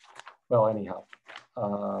 anyhow.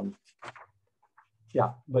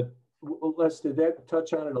 Yeah, but Les, did that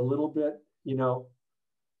touch on it a little bit,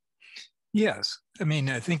 Yes. I mean,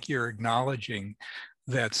 I think you're acknowledging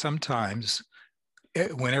that sometimes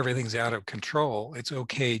when everything's out of control, it's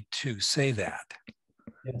okay to say that.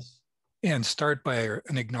 Yes. And start by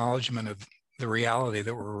an acknowledgement of the reality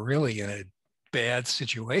that we're really in a bad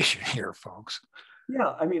situation here, folks.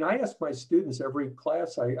 Yeah, I mean, I ask my students every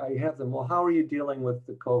class, I have them, well, how are you dealing with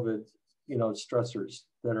the COVID stressors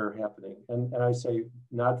that are happening? And I say,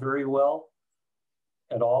 not very well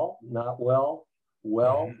at all, not well,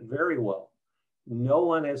 very well. No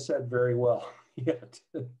one has said very well yet.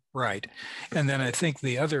 Right. And then I think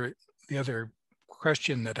the other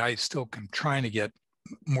question that I still am trying to get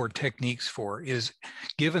more techniques for is,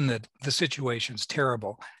 given that the situation's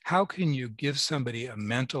terrible, how can you give somebody a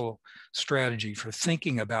mental strategy for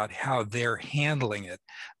thinking about how they're handling it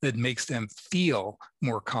that makes them feel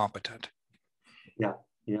more competent?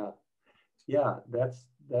 Yeah,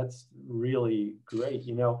 that's really great.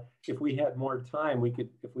 If we had more time,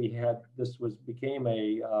 became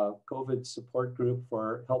a COVID support group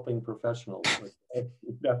for helping professionals.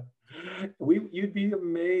 You'd be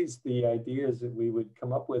amazed the ideas that we would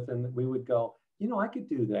come up with, and we would go, I could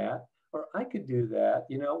do that, or I could do that.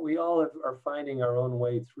 We all are finding our own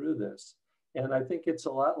way through this. And I think it's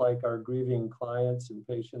a lot like our grieving clients and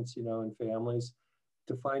patients, and families.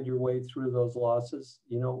 To find your way through those losses,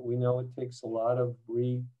 we know it takes a lot of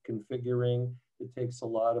reconfiguring. It takes a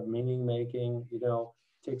lot of meaning making. It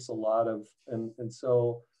takes a lot of, and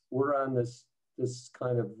so we're on this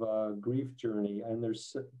kind of grief journey, and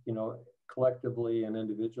there's collectively and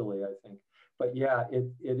individually, I think. But yeah,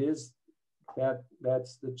 it is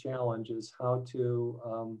that's the challenge, is how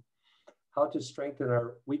to how to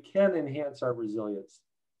strengthen we can enhance our resilience.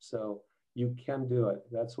 So you can do it.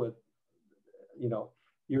 That's what,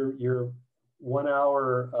 your 1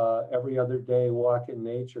 hour every other day walk in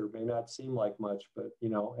nature may not seem like much, but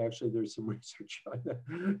actually there's some research on that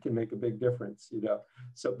can make a big difference,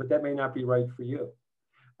 So, but that may not be right for you.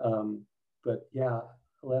 But yeah,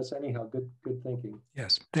 Les, anyhow, good thinking.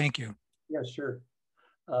 Yes, thank you. Yeah, sure.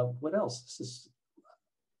 What else?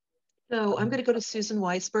 So I'm going to go to Susan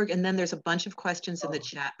Weisberg, and then there's a bunch of questions in the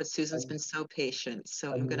chat, but Susan's been so patient.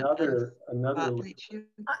 So I'm going to spotlight you.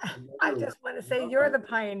 I just want to say you're the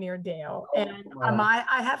pioneer, Dale, and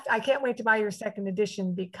I can't wait to buy your second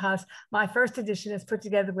edition, because my first edition is put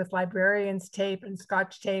together with librarian's tape and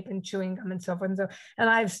Scotch tape and chewing gum and so forth and so. And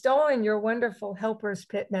I've stolen your wonderful helper's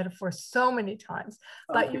pit metaphor so many times.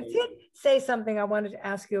 But you did say something I wanted to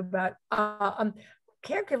ask you about.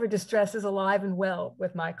 Caregiver distress is alive and well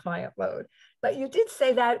with my client load, but you did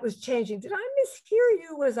say that it was changing. Did I mishear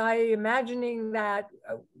you? Was I imagining that?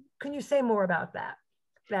 Can you say more about that?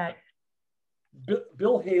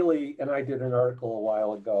 Bill Haley and I did an article a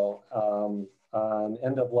while ago on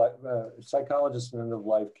end of life, psychologists and end of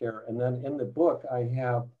life care. And then in the book, I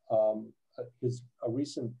have a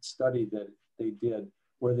recent study that they did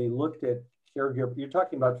where they looked at caregiver. You're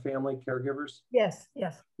talking about family caregivers? Yes.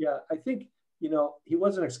 Yeah, I think, he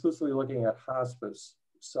wasn't exclusively looking at hospice.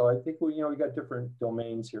 So I think we got different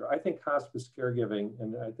domains here. I think hospice caregiving,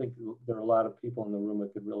 and I think there are a lot of people in the room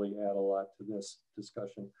that could really add a lot to this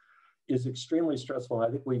discussion, is extremely stressful. And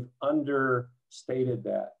I think we've understated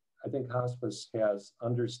that. I think hospice has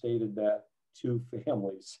understated that to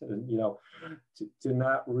families, and, to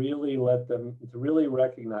not really to really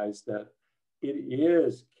recognize that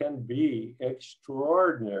it can be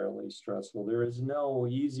extraordinarily stressful. There is no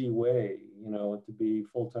easy way, to be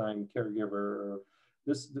full-time caregiver.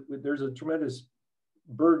 There's a tremendous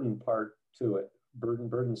burden part to it,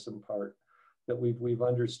 burdensome part that we've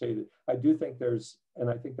understated. I do think and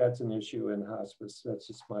I think that's an issue in hospice. That's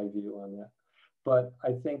just my view on that. But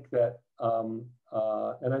I think that,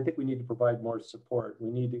 and I think we need to provide more support.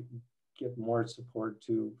 We need to give more support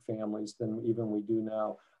to families than even we do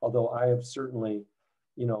now. Although I have certainly,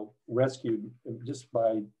 rescued just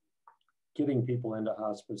by getting people into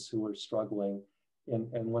hospice who are struggling.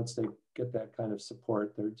 And once they get that kind of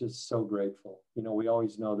support, they're just so grateful. We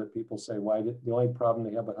always know that people say, the only problem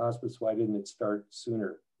they have at hospice, why didn't it start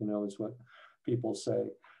sooner? Is what people say.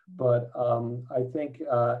 But I think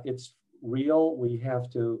it's real. We have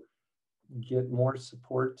to get more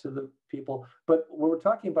support to the people. But what we're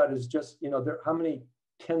talking about is just, how many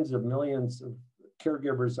tens of millions of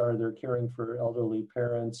caregivers are there caring for elderly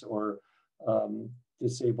parents or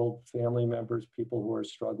disabled family members, people who are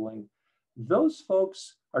struggling. Those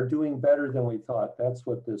folks are doing better than we thought. That's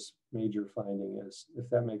what this major finding is, if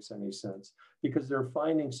that makes any sense, because they're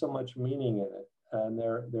finding so much meaning in it, and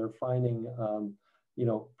they're finding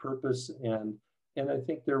purpose, and I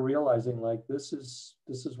think they're realizing, like, this is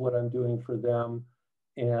what I'm doing for them,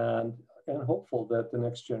 and hopeful that the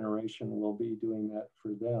next generation will be doing that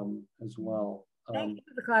for them as well. Thank you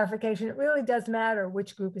for the clarification. It really does matter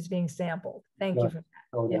which group is being sampled. Thank you for that.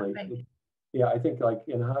 Totally. Yeah, I think, like,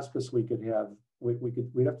 in hospice, we'd have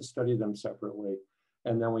to study them separately,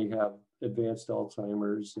 and then we have advanced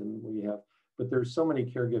Alzheimer's, and but there's so many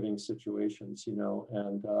caregiving situations,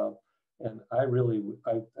 and I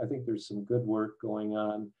think there's some good work going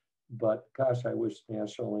on, but gosh, I wish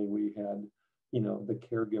nationally we had, the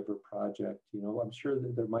caregiver project. I'm sure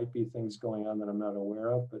that there might be things going on that I'm not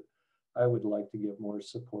aware of, but I would like to give more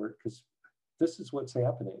support, because this is what's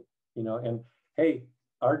happening, and hey,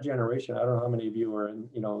 our generation, I don't know how many of you are in,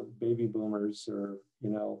 baby boomers, or,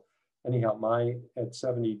 anyhow, at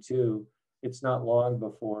 72, it's not long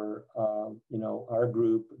before, our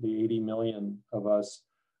group, the 80 million of us,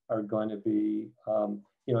 are going to be,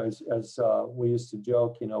 as we used to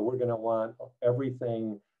joke, we're going to want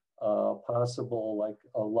everything possible, like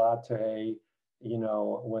a latte,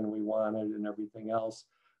 when we want it, and everything else.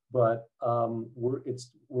 But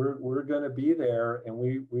we're going to be there, and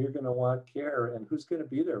we're going to want care, and who's going to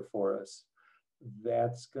be there for us?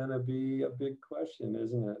 That's going to be a big question,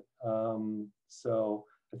 isn't it? So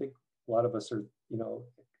I think a lot of us are,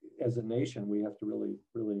 as a nation, we have to really,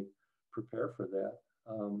 really prepare for that.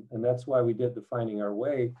 And that's why we did the Finding Our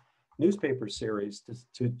Way newspaper series,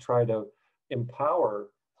 to try to empower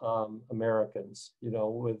Americans,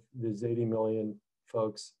 with these 80 million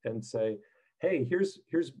folks, and say, hey,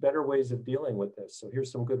 here's better ways of dealing with this. So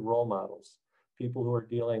here's some good role models, people who are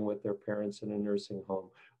dealing with their parents in a nursing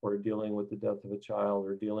home, or dealing with the death of a child,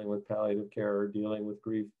 or dealing with palliative care, or dealing with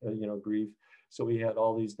grief, grief. So we had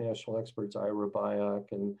all these national experts, Ira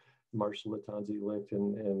Byock, and Marshall Latanzi-Licht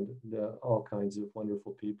and all kinds of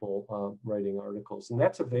wonderful people writing articles. And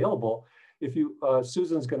that's available. If you,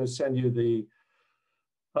 Susan's going to send you the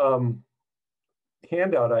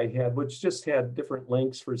handout I had, which just had different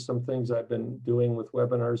links for some things I've been doing with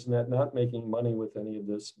webinars and that, not making money with any of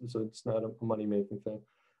this. So it's not a money-making thing.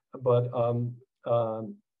 But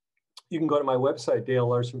you can go to my website,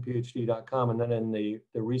 DaleLarsonPhD.com, and then in the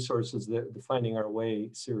resources, the Finding Our Way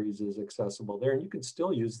series is accessible there. And you can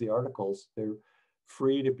still use the articles. They're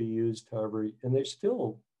free to be used however, and they're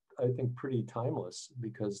still, I think, pretty timeless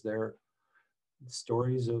because they're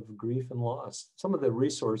stories of grief and loss. Some of the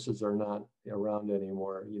resources are not around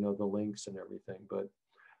anymore, you know, the links and everything, but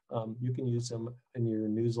you can use them in your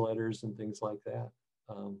newsletters and things like that.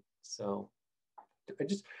 So I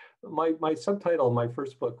just, my subtitle of my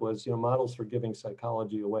first book was, you know, Models for Giving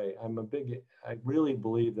Psychology Away. I really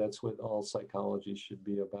believe that's what all psychology should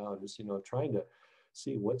be about, is, you know, trying to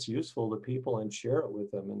see what's useful to people and share it with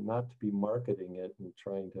them, and not to be marketing it and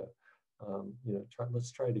trying to, you know,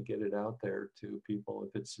 let's try to get it out there to people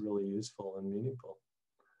if it's really useful and meaningful.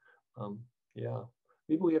 Yeah,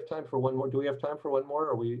 maybe we have time for one more. Do we have time for one more?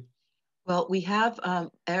 Or we? Well, we have,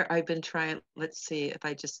 I've been trying, let's see if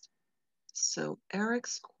I just, so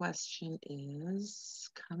Eric's question is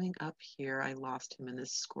coming up here. I lost him in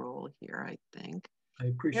this scroll here, I think. I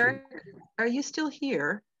appreciate Eric, it. are you still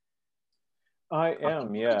here? I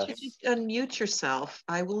am, yes. Could you just unmute yourself?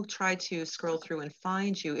 I will try to scroll through and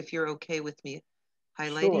find you if you're okay with me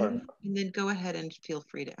highlighting, Sure. And then go ahead and feel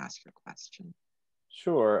free to ask your question.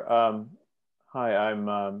 Sure. Hi, I'm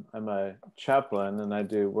a chaplain, and I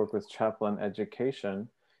do work with chaplain education.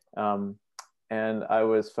 And I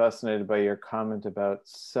was fascinated by your comment about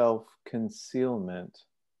self-concealment.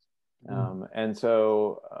 And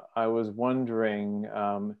so I was wondering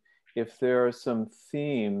if there are some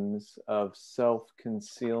themes of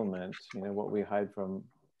self-concealment, you know, what we hide from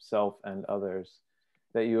self and others,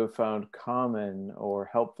 that you have found common or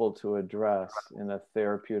helpful to address in a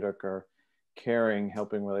therapeutic or caring,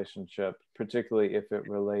 helping relationship, particularly if it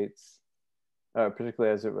relates,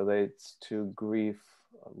 particularly as it relates to grief,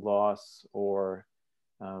 loss, or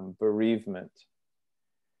bereavement.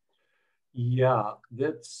 Yeah,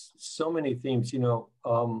 that's so many themes. You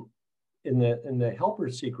know, in the helper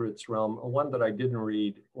secrets realm, one that I didn't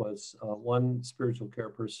read was one spiritual care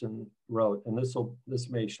person wrote, and this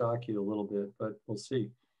may shock you a little bit, but we'll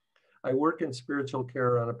see. I work in spiritual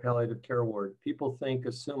care on a palliative care ward. People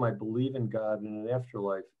assume I believe in God and an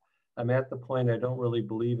afterlife. I'm at the point I don't really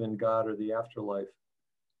believe in God or the afterlife.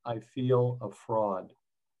 I feel a fraud.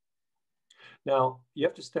 Now, you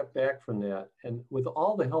have to step back from that. And with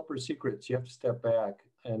all the helper secrets, you have to step back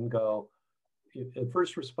and go, the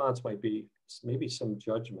first response might be maybe some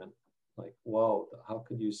judgment, like, whoa, how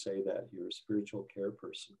could you say that? You're a spiritual care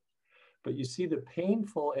person. But you see the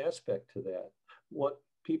painful aspect to that. What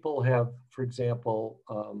people have, for example,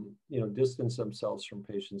 you know, distanced themselves from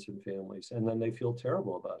patients and families, and then they feel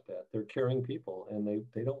terrible about that. They're caring people, and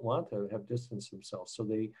they don't want to have distanced themselves, so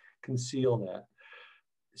they conceal that.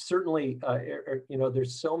 Certainly, you know,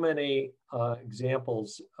 there's so many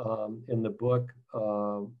examples in the book,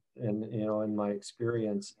 and, you know, in my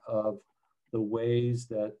experience of the ways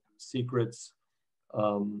that secrets,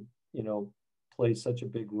 you know, play such a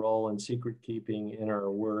big role in secret keeping in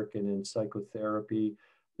our work and in psychotherapy.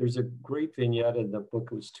 There's a great vignette in the book.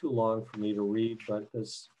 It was too long for me to read, but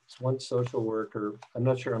this one social worker, I'm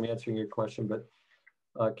not sure I'm answering your question, but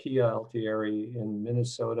Kia Altieri in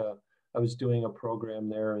Minnesota, I was doing a program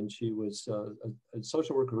there, and she was a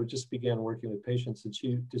social worker who just began working with patients, and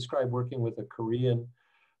she described working with a Korean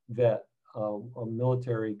vet, a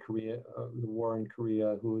military Korea, the war in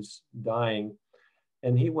Korea, who was dying.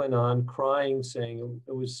 And he went on crying, saying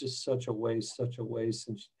it was just such a waste, such a waste.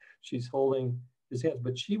 And she's holding his hands,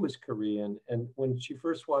 but she was Korean. And when she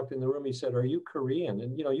first walked in the room, he said, "Are you Korean?"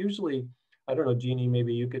 And, you know, usually, I don't know, Jeannie,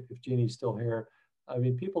 maybe you could, if Jeannie's still here. I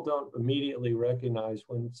mean, people don't immediately recognize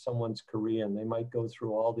when someone's Korean. They might go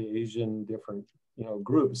through all the Asian different, you know,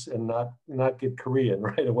 groups and not get Korean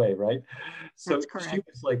right away, right? So she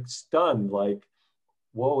was like stunned, like,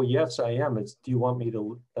 whoa, yes, I am. Do you want me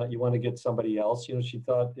to, you want to get somebody else? You know, she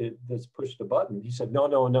thought this pushed a button. He said,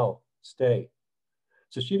 no, stay.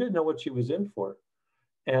 So she didn't know what she was in for.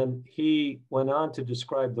 And he went on to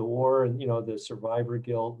describe the war and, you know, the survivor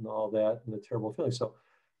guilt and all that and the terrible feeling. So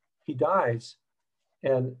he dies,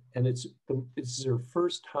 and it's her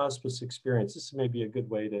first hospice experience. This may be a good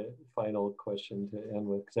way to final question to end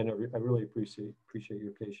with, because I really appreciate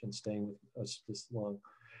your patience staying with us this long.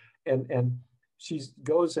 And she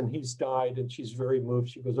goes, and he's died, and she's very moved.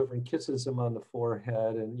 She goes over and kisses him on the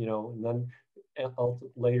forehead, and, you know,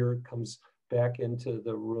 later comes back into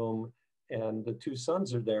the room, and the two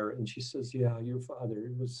sons are there. And she says, yeah, your father,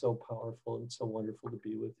 it was so powerful and so wonderful to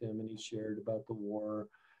be with him. And he shared about the war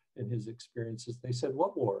and his experiences. They said,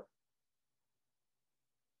 what war?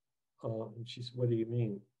 And she said, what do you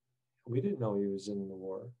mean? We didn't know he was in the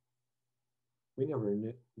war. We never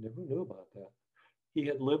knew about that. He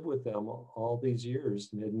had lived with them all these years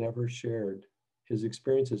and had never shared his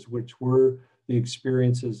experiences, which were the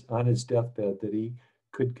experiences on his deathbed that he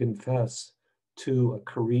could confess to a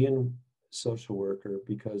Korean social worker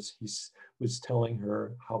because he was telling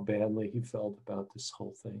her how badly he felt about this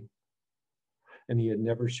whole thing. And he had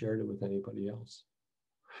never shared it with anybody else.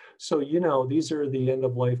 So, you know, these are the end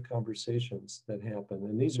of life conversations that happen.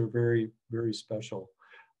 And these are very, very special.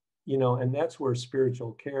 You know, and that's where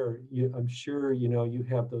spiritual care, I'm sure, you know, you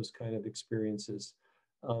have those kind of experiences,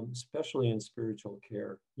 especially in spiritual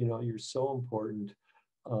care. You know, you're so important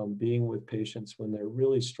being with patients when they're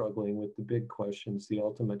really struggling with the big questions, the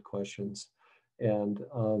ultimate questions, and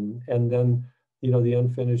then, you know, the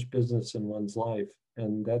unfinished business in one's life.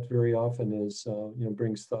 And that very often is, you know,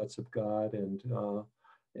 brings thoughts of God and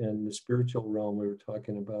the spiritual realm we were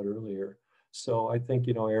talking about earlier. So I think,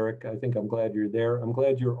 you know, Eric, I think I'm glad you're there. I'm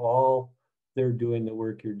glad you're all there doing the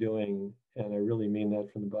work you're doing. And I really mean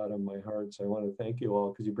that from the bottom of my heart. So I want to thank you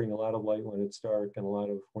all because you bring a lot of light when it's dark and a lot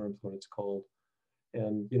of warmth when it's cold.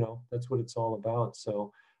 And, you know, that's what it's all about.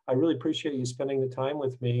 So I really appreciate you spending the time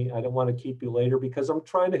with me. I don't want to keep you later because I'm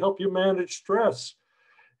trying to help you manage stress.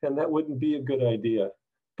 And that wouldn't be a good idea.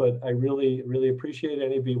 But I really, really appreciate it.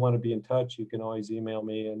 Any of you want to be in touch, you can always email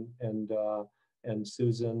me. And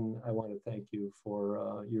Susan, I want to thank you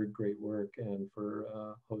for your great work and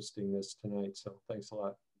for hosting this tonight. So thanks a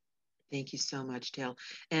lot. Thank you so much, Dale.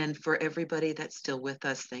 And for everybody that's still with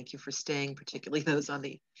us, thank you for staying, particularly those on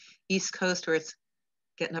the East Coast where it's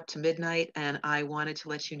getting up to midnight. And I wanted to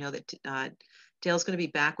let you know that Dale's going to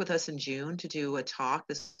be back with us in June to do a talk.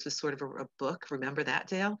 This was sort of a book. Remember that,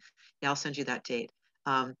 Dale? Yeah, I'll send you that date.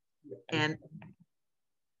 And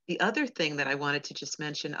the other thing that I wanted to just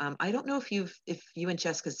mention, I don't know if you and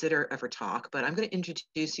Jessica Zitter ever talk, but I'm going to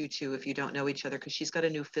introduce you to, if you don't know each other, because she's got a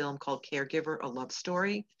new film called Caregiver, A Love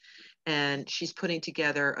Story. And she's putting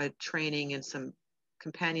together a training and some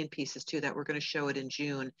companion pieces too that we're going to show it in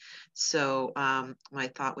June. So my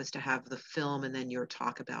thought was to have the film and then your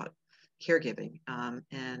talk about caregiving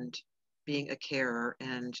and being a carer.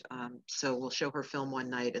 And so we'll show her film one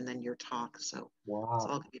night and then your talk. So wow. It's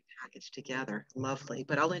all going to be packaged together. Lovely.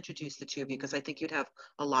 But I'll introduce the two of you because I think you'd have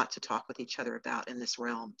a lot to talk with each other about in this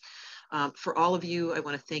realm. For all of you, I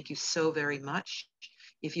want to thank you so very much.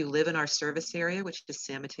 If you live in our service area, which is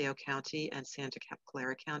San Mateo County and Santa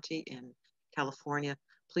Clara County in California,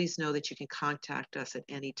 please know that you can contact us at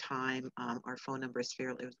any time. Our phone number is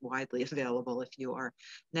fairly widely available if you are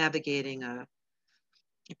navigating a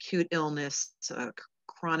acute illness,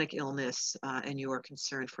 chronic illness, and you are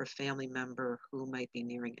concerned for a family member who might be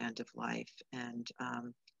nearing end of life. And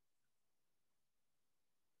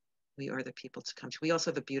we are the people to come to. We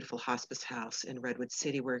also have a beautiful hospice house in Redwood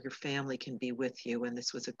City where your family can be with you. And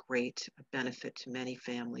this was a great benefit to many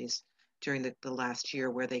families during the last year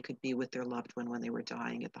where they could be with their loved one when they were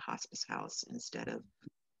dying at the hospice house instead of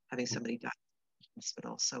having somebody die in the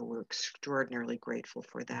hospital. So we're extraordinarily grateful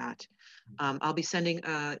for that. I'll be sending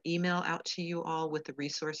an email out to you all with the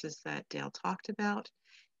resources that Dale talked about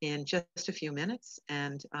in just a few minutes.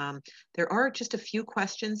 And there are just a few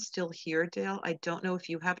questions still here, Dale. I don't know if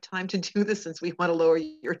you have time to do this since we want to lower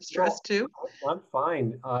your stress too. I'm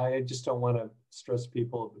fine. I just don't want to stress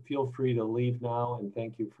people. Feel free to leave now and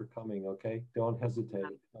thank you for coming, okay? Don't hesitate.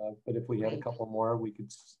 But if we had a couple more, we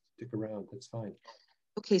could stick around. That's fine.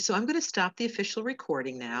 Okay, so I'm going to stop the official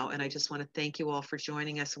recording now. And I just want to thank you all for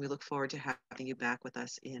joining us. And we look forward to having you back with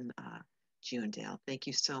us in June, Dale. Thank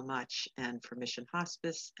you so much. And for Mission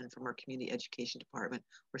Hospice and from our Community Education Department,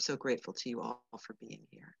 we're so grateful to you all for being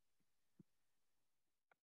here.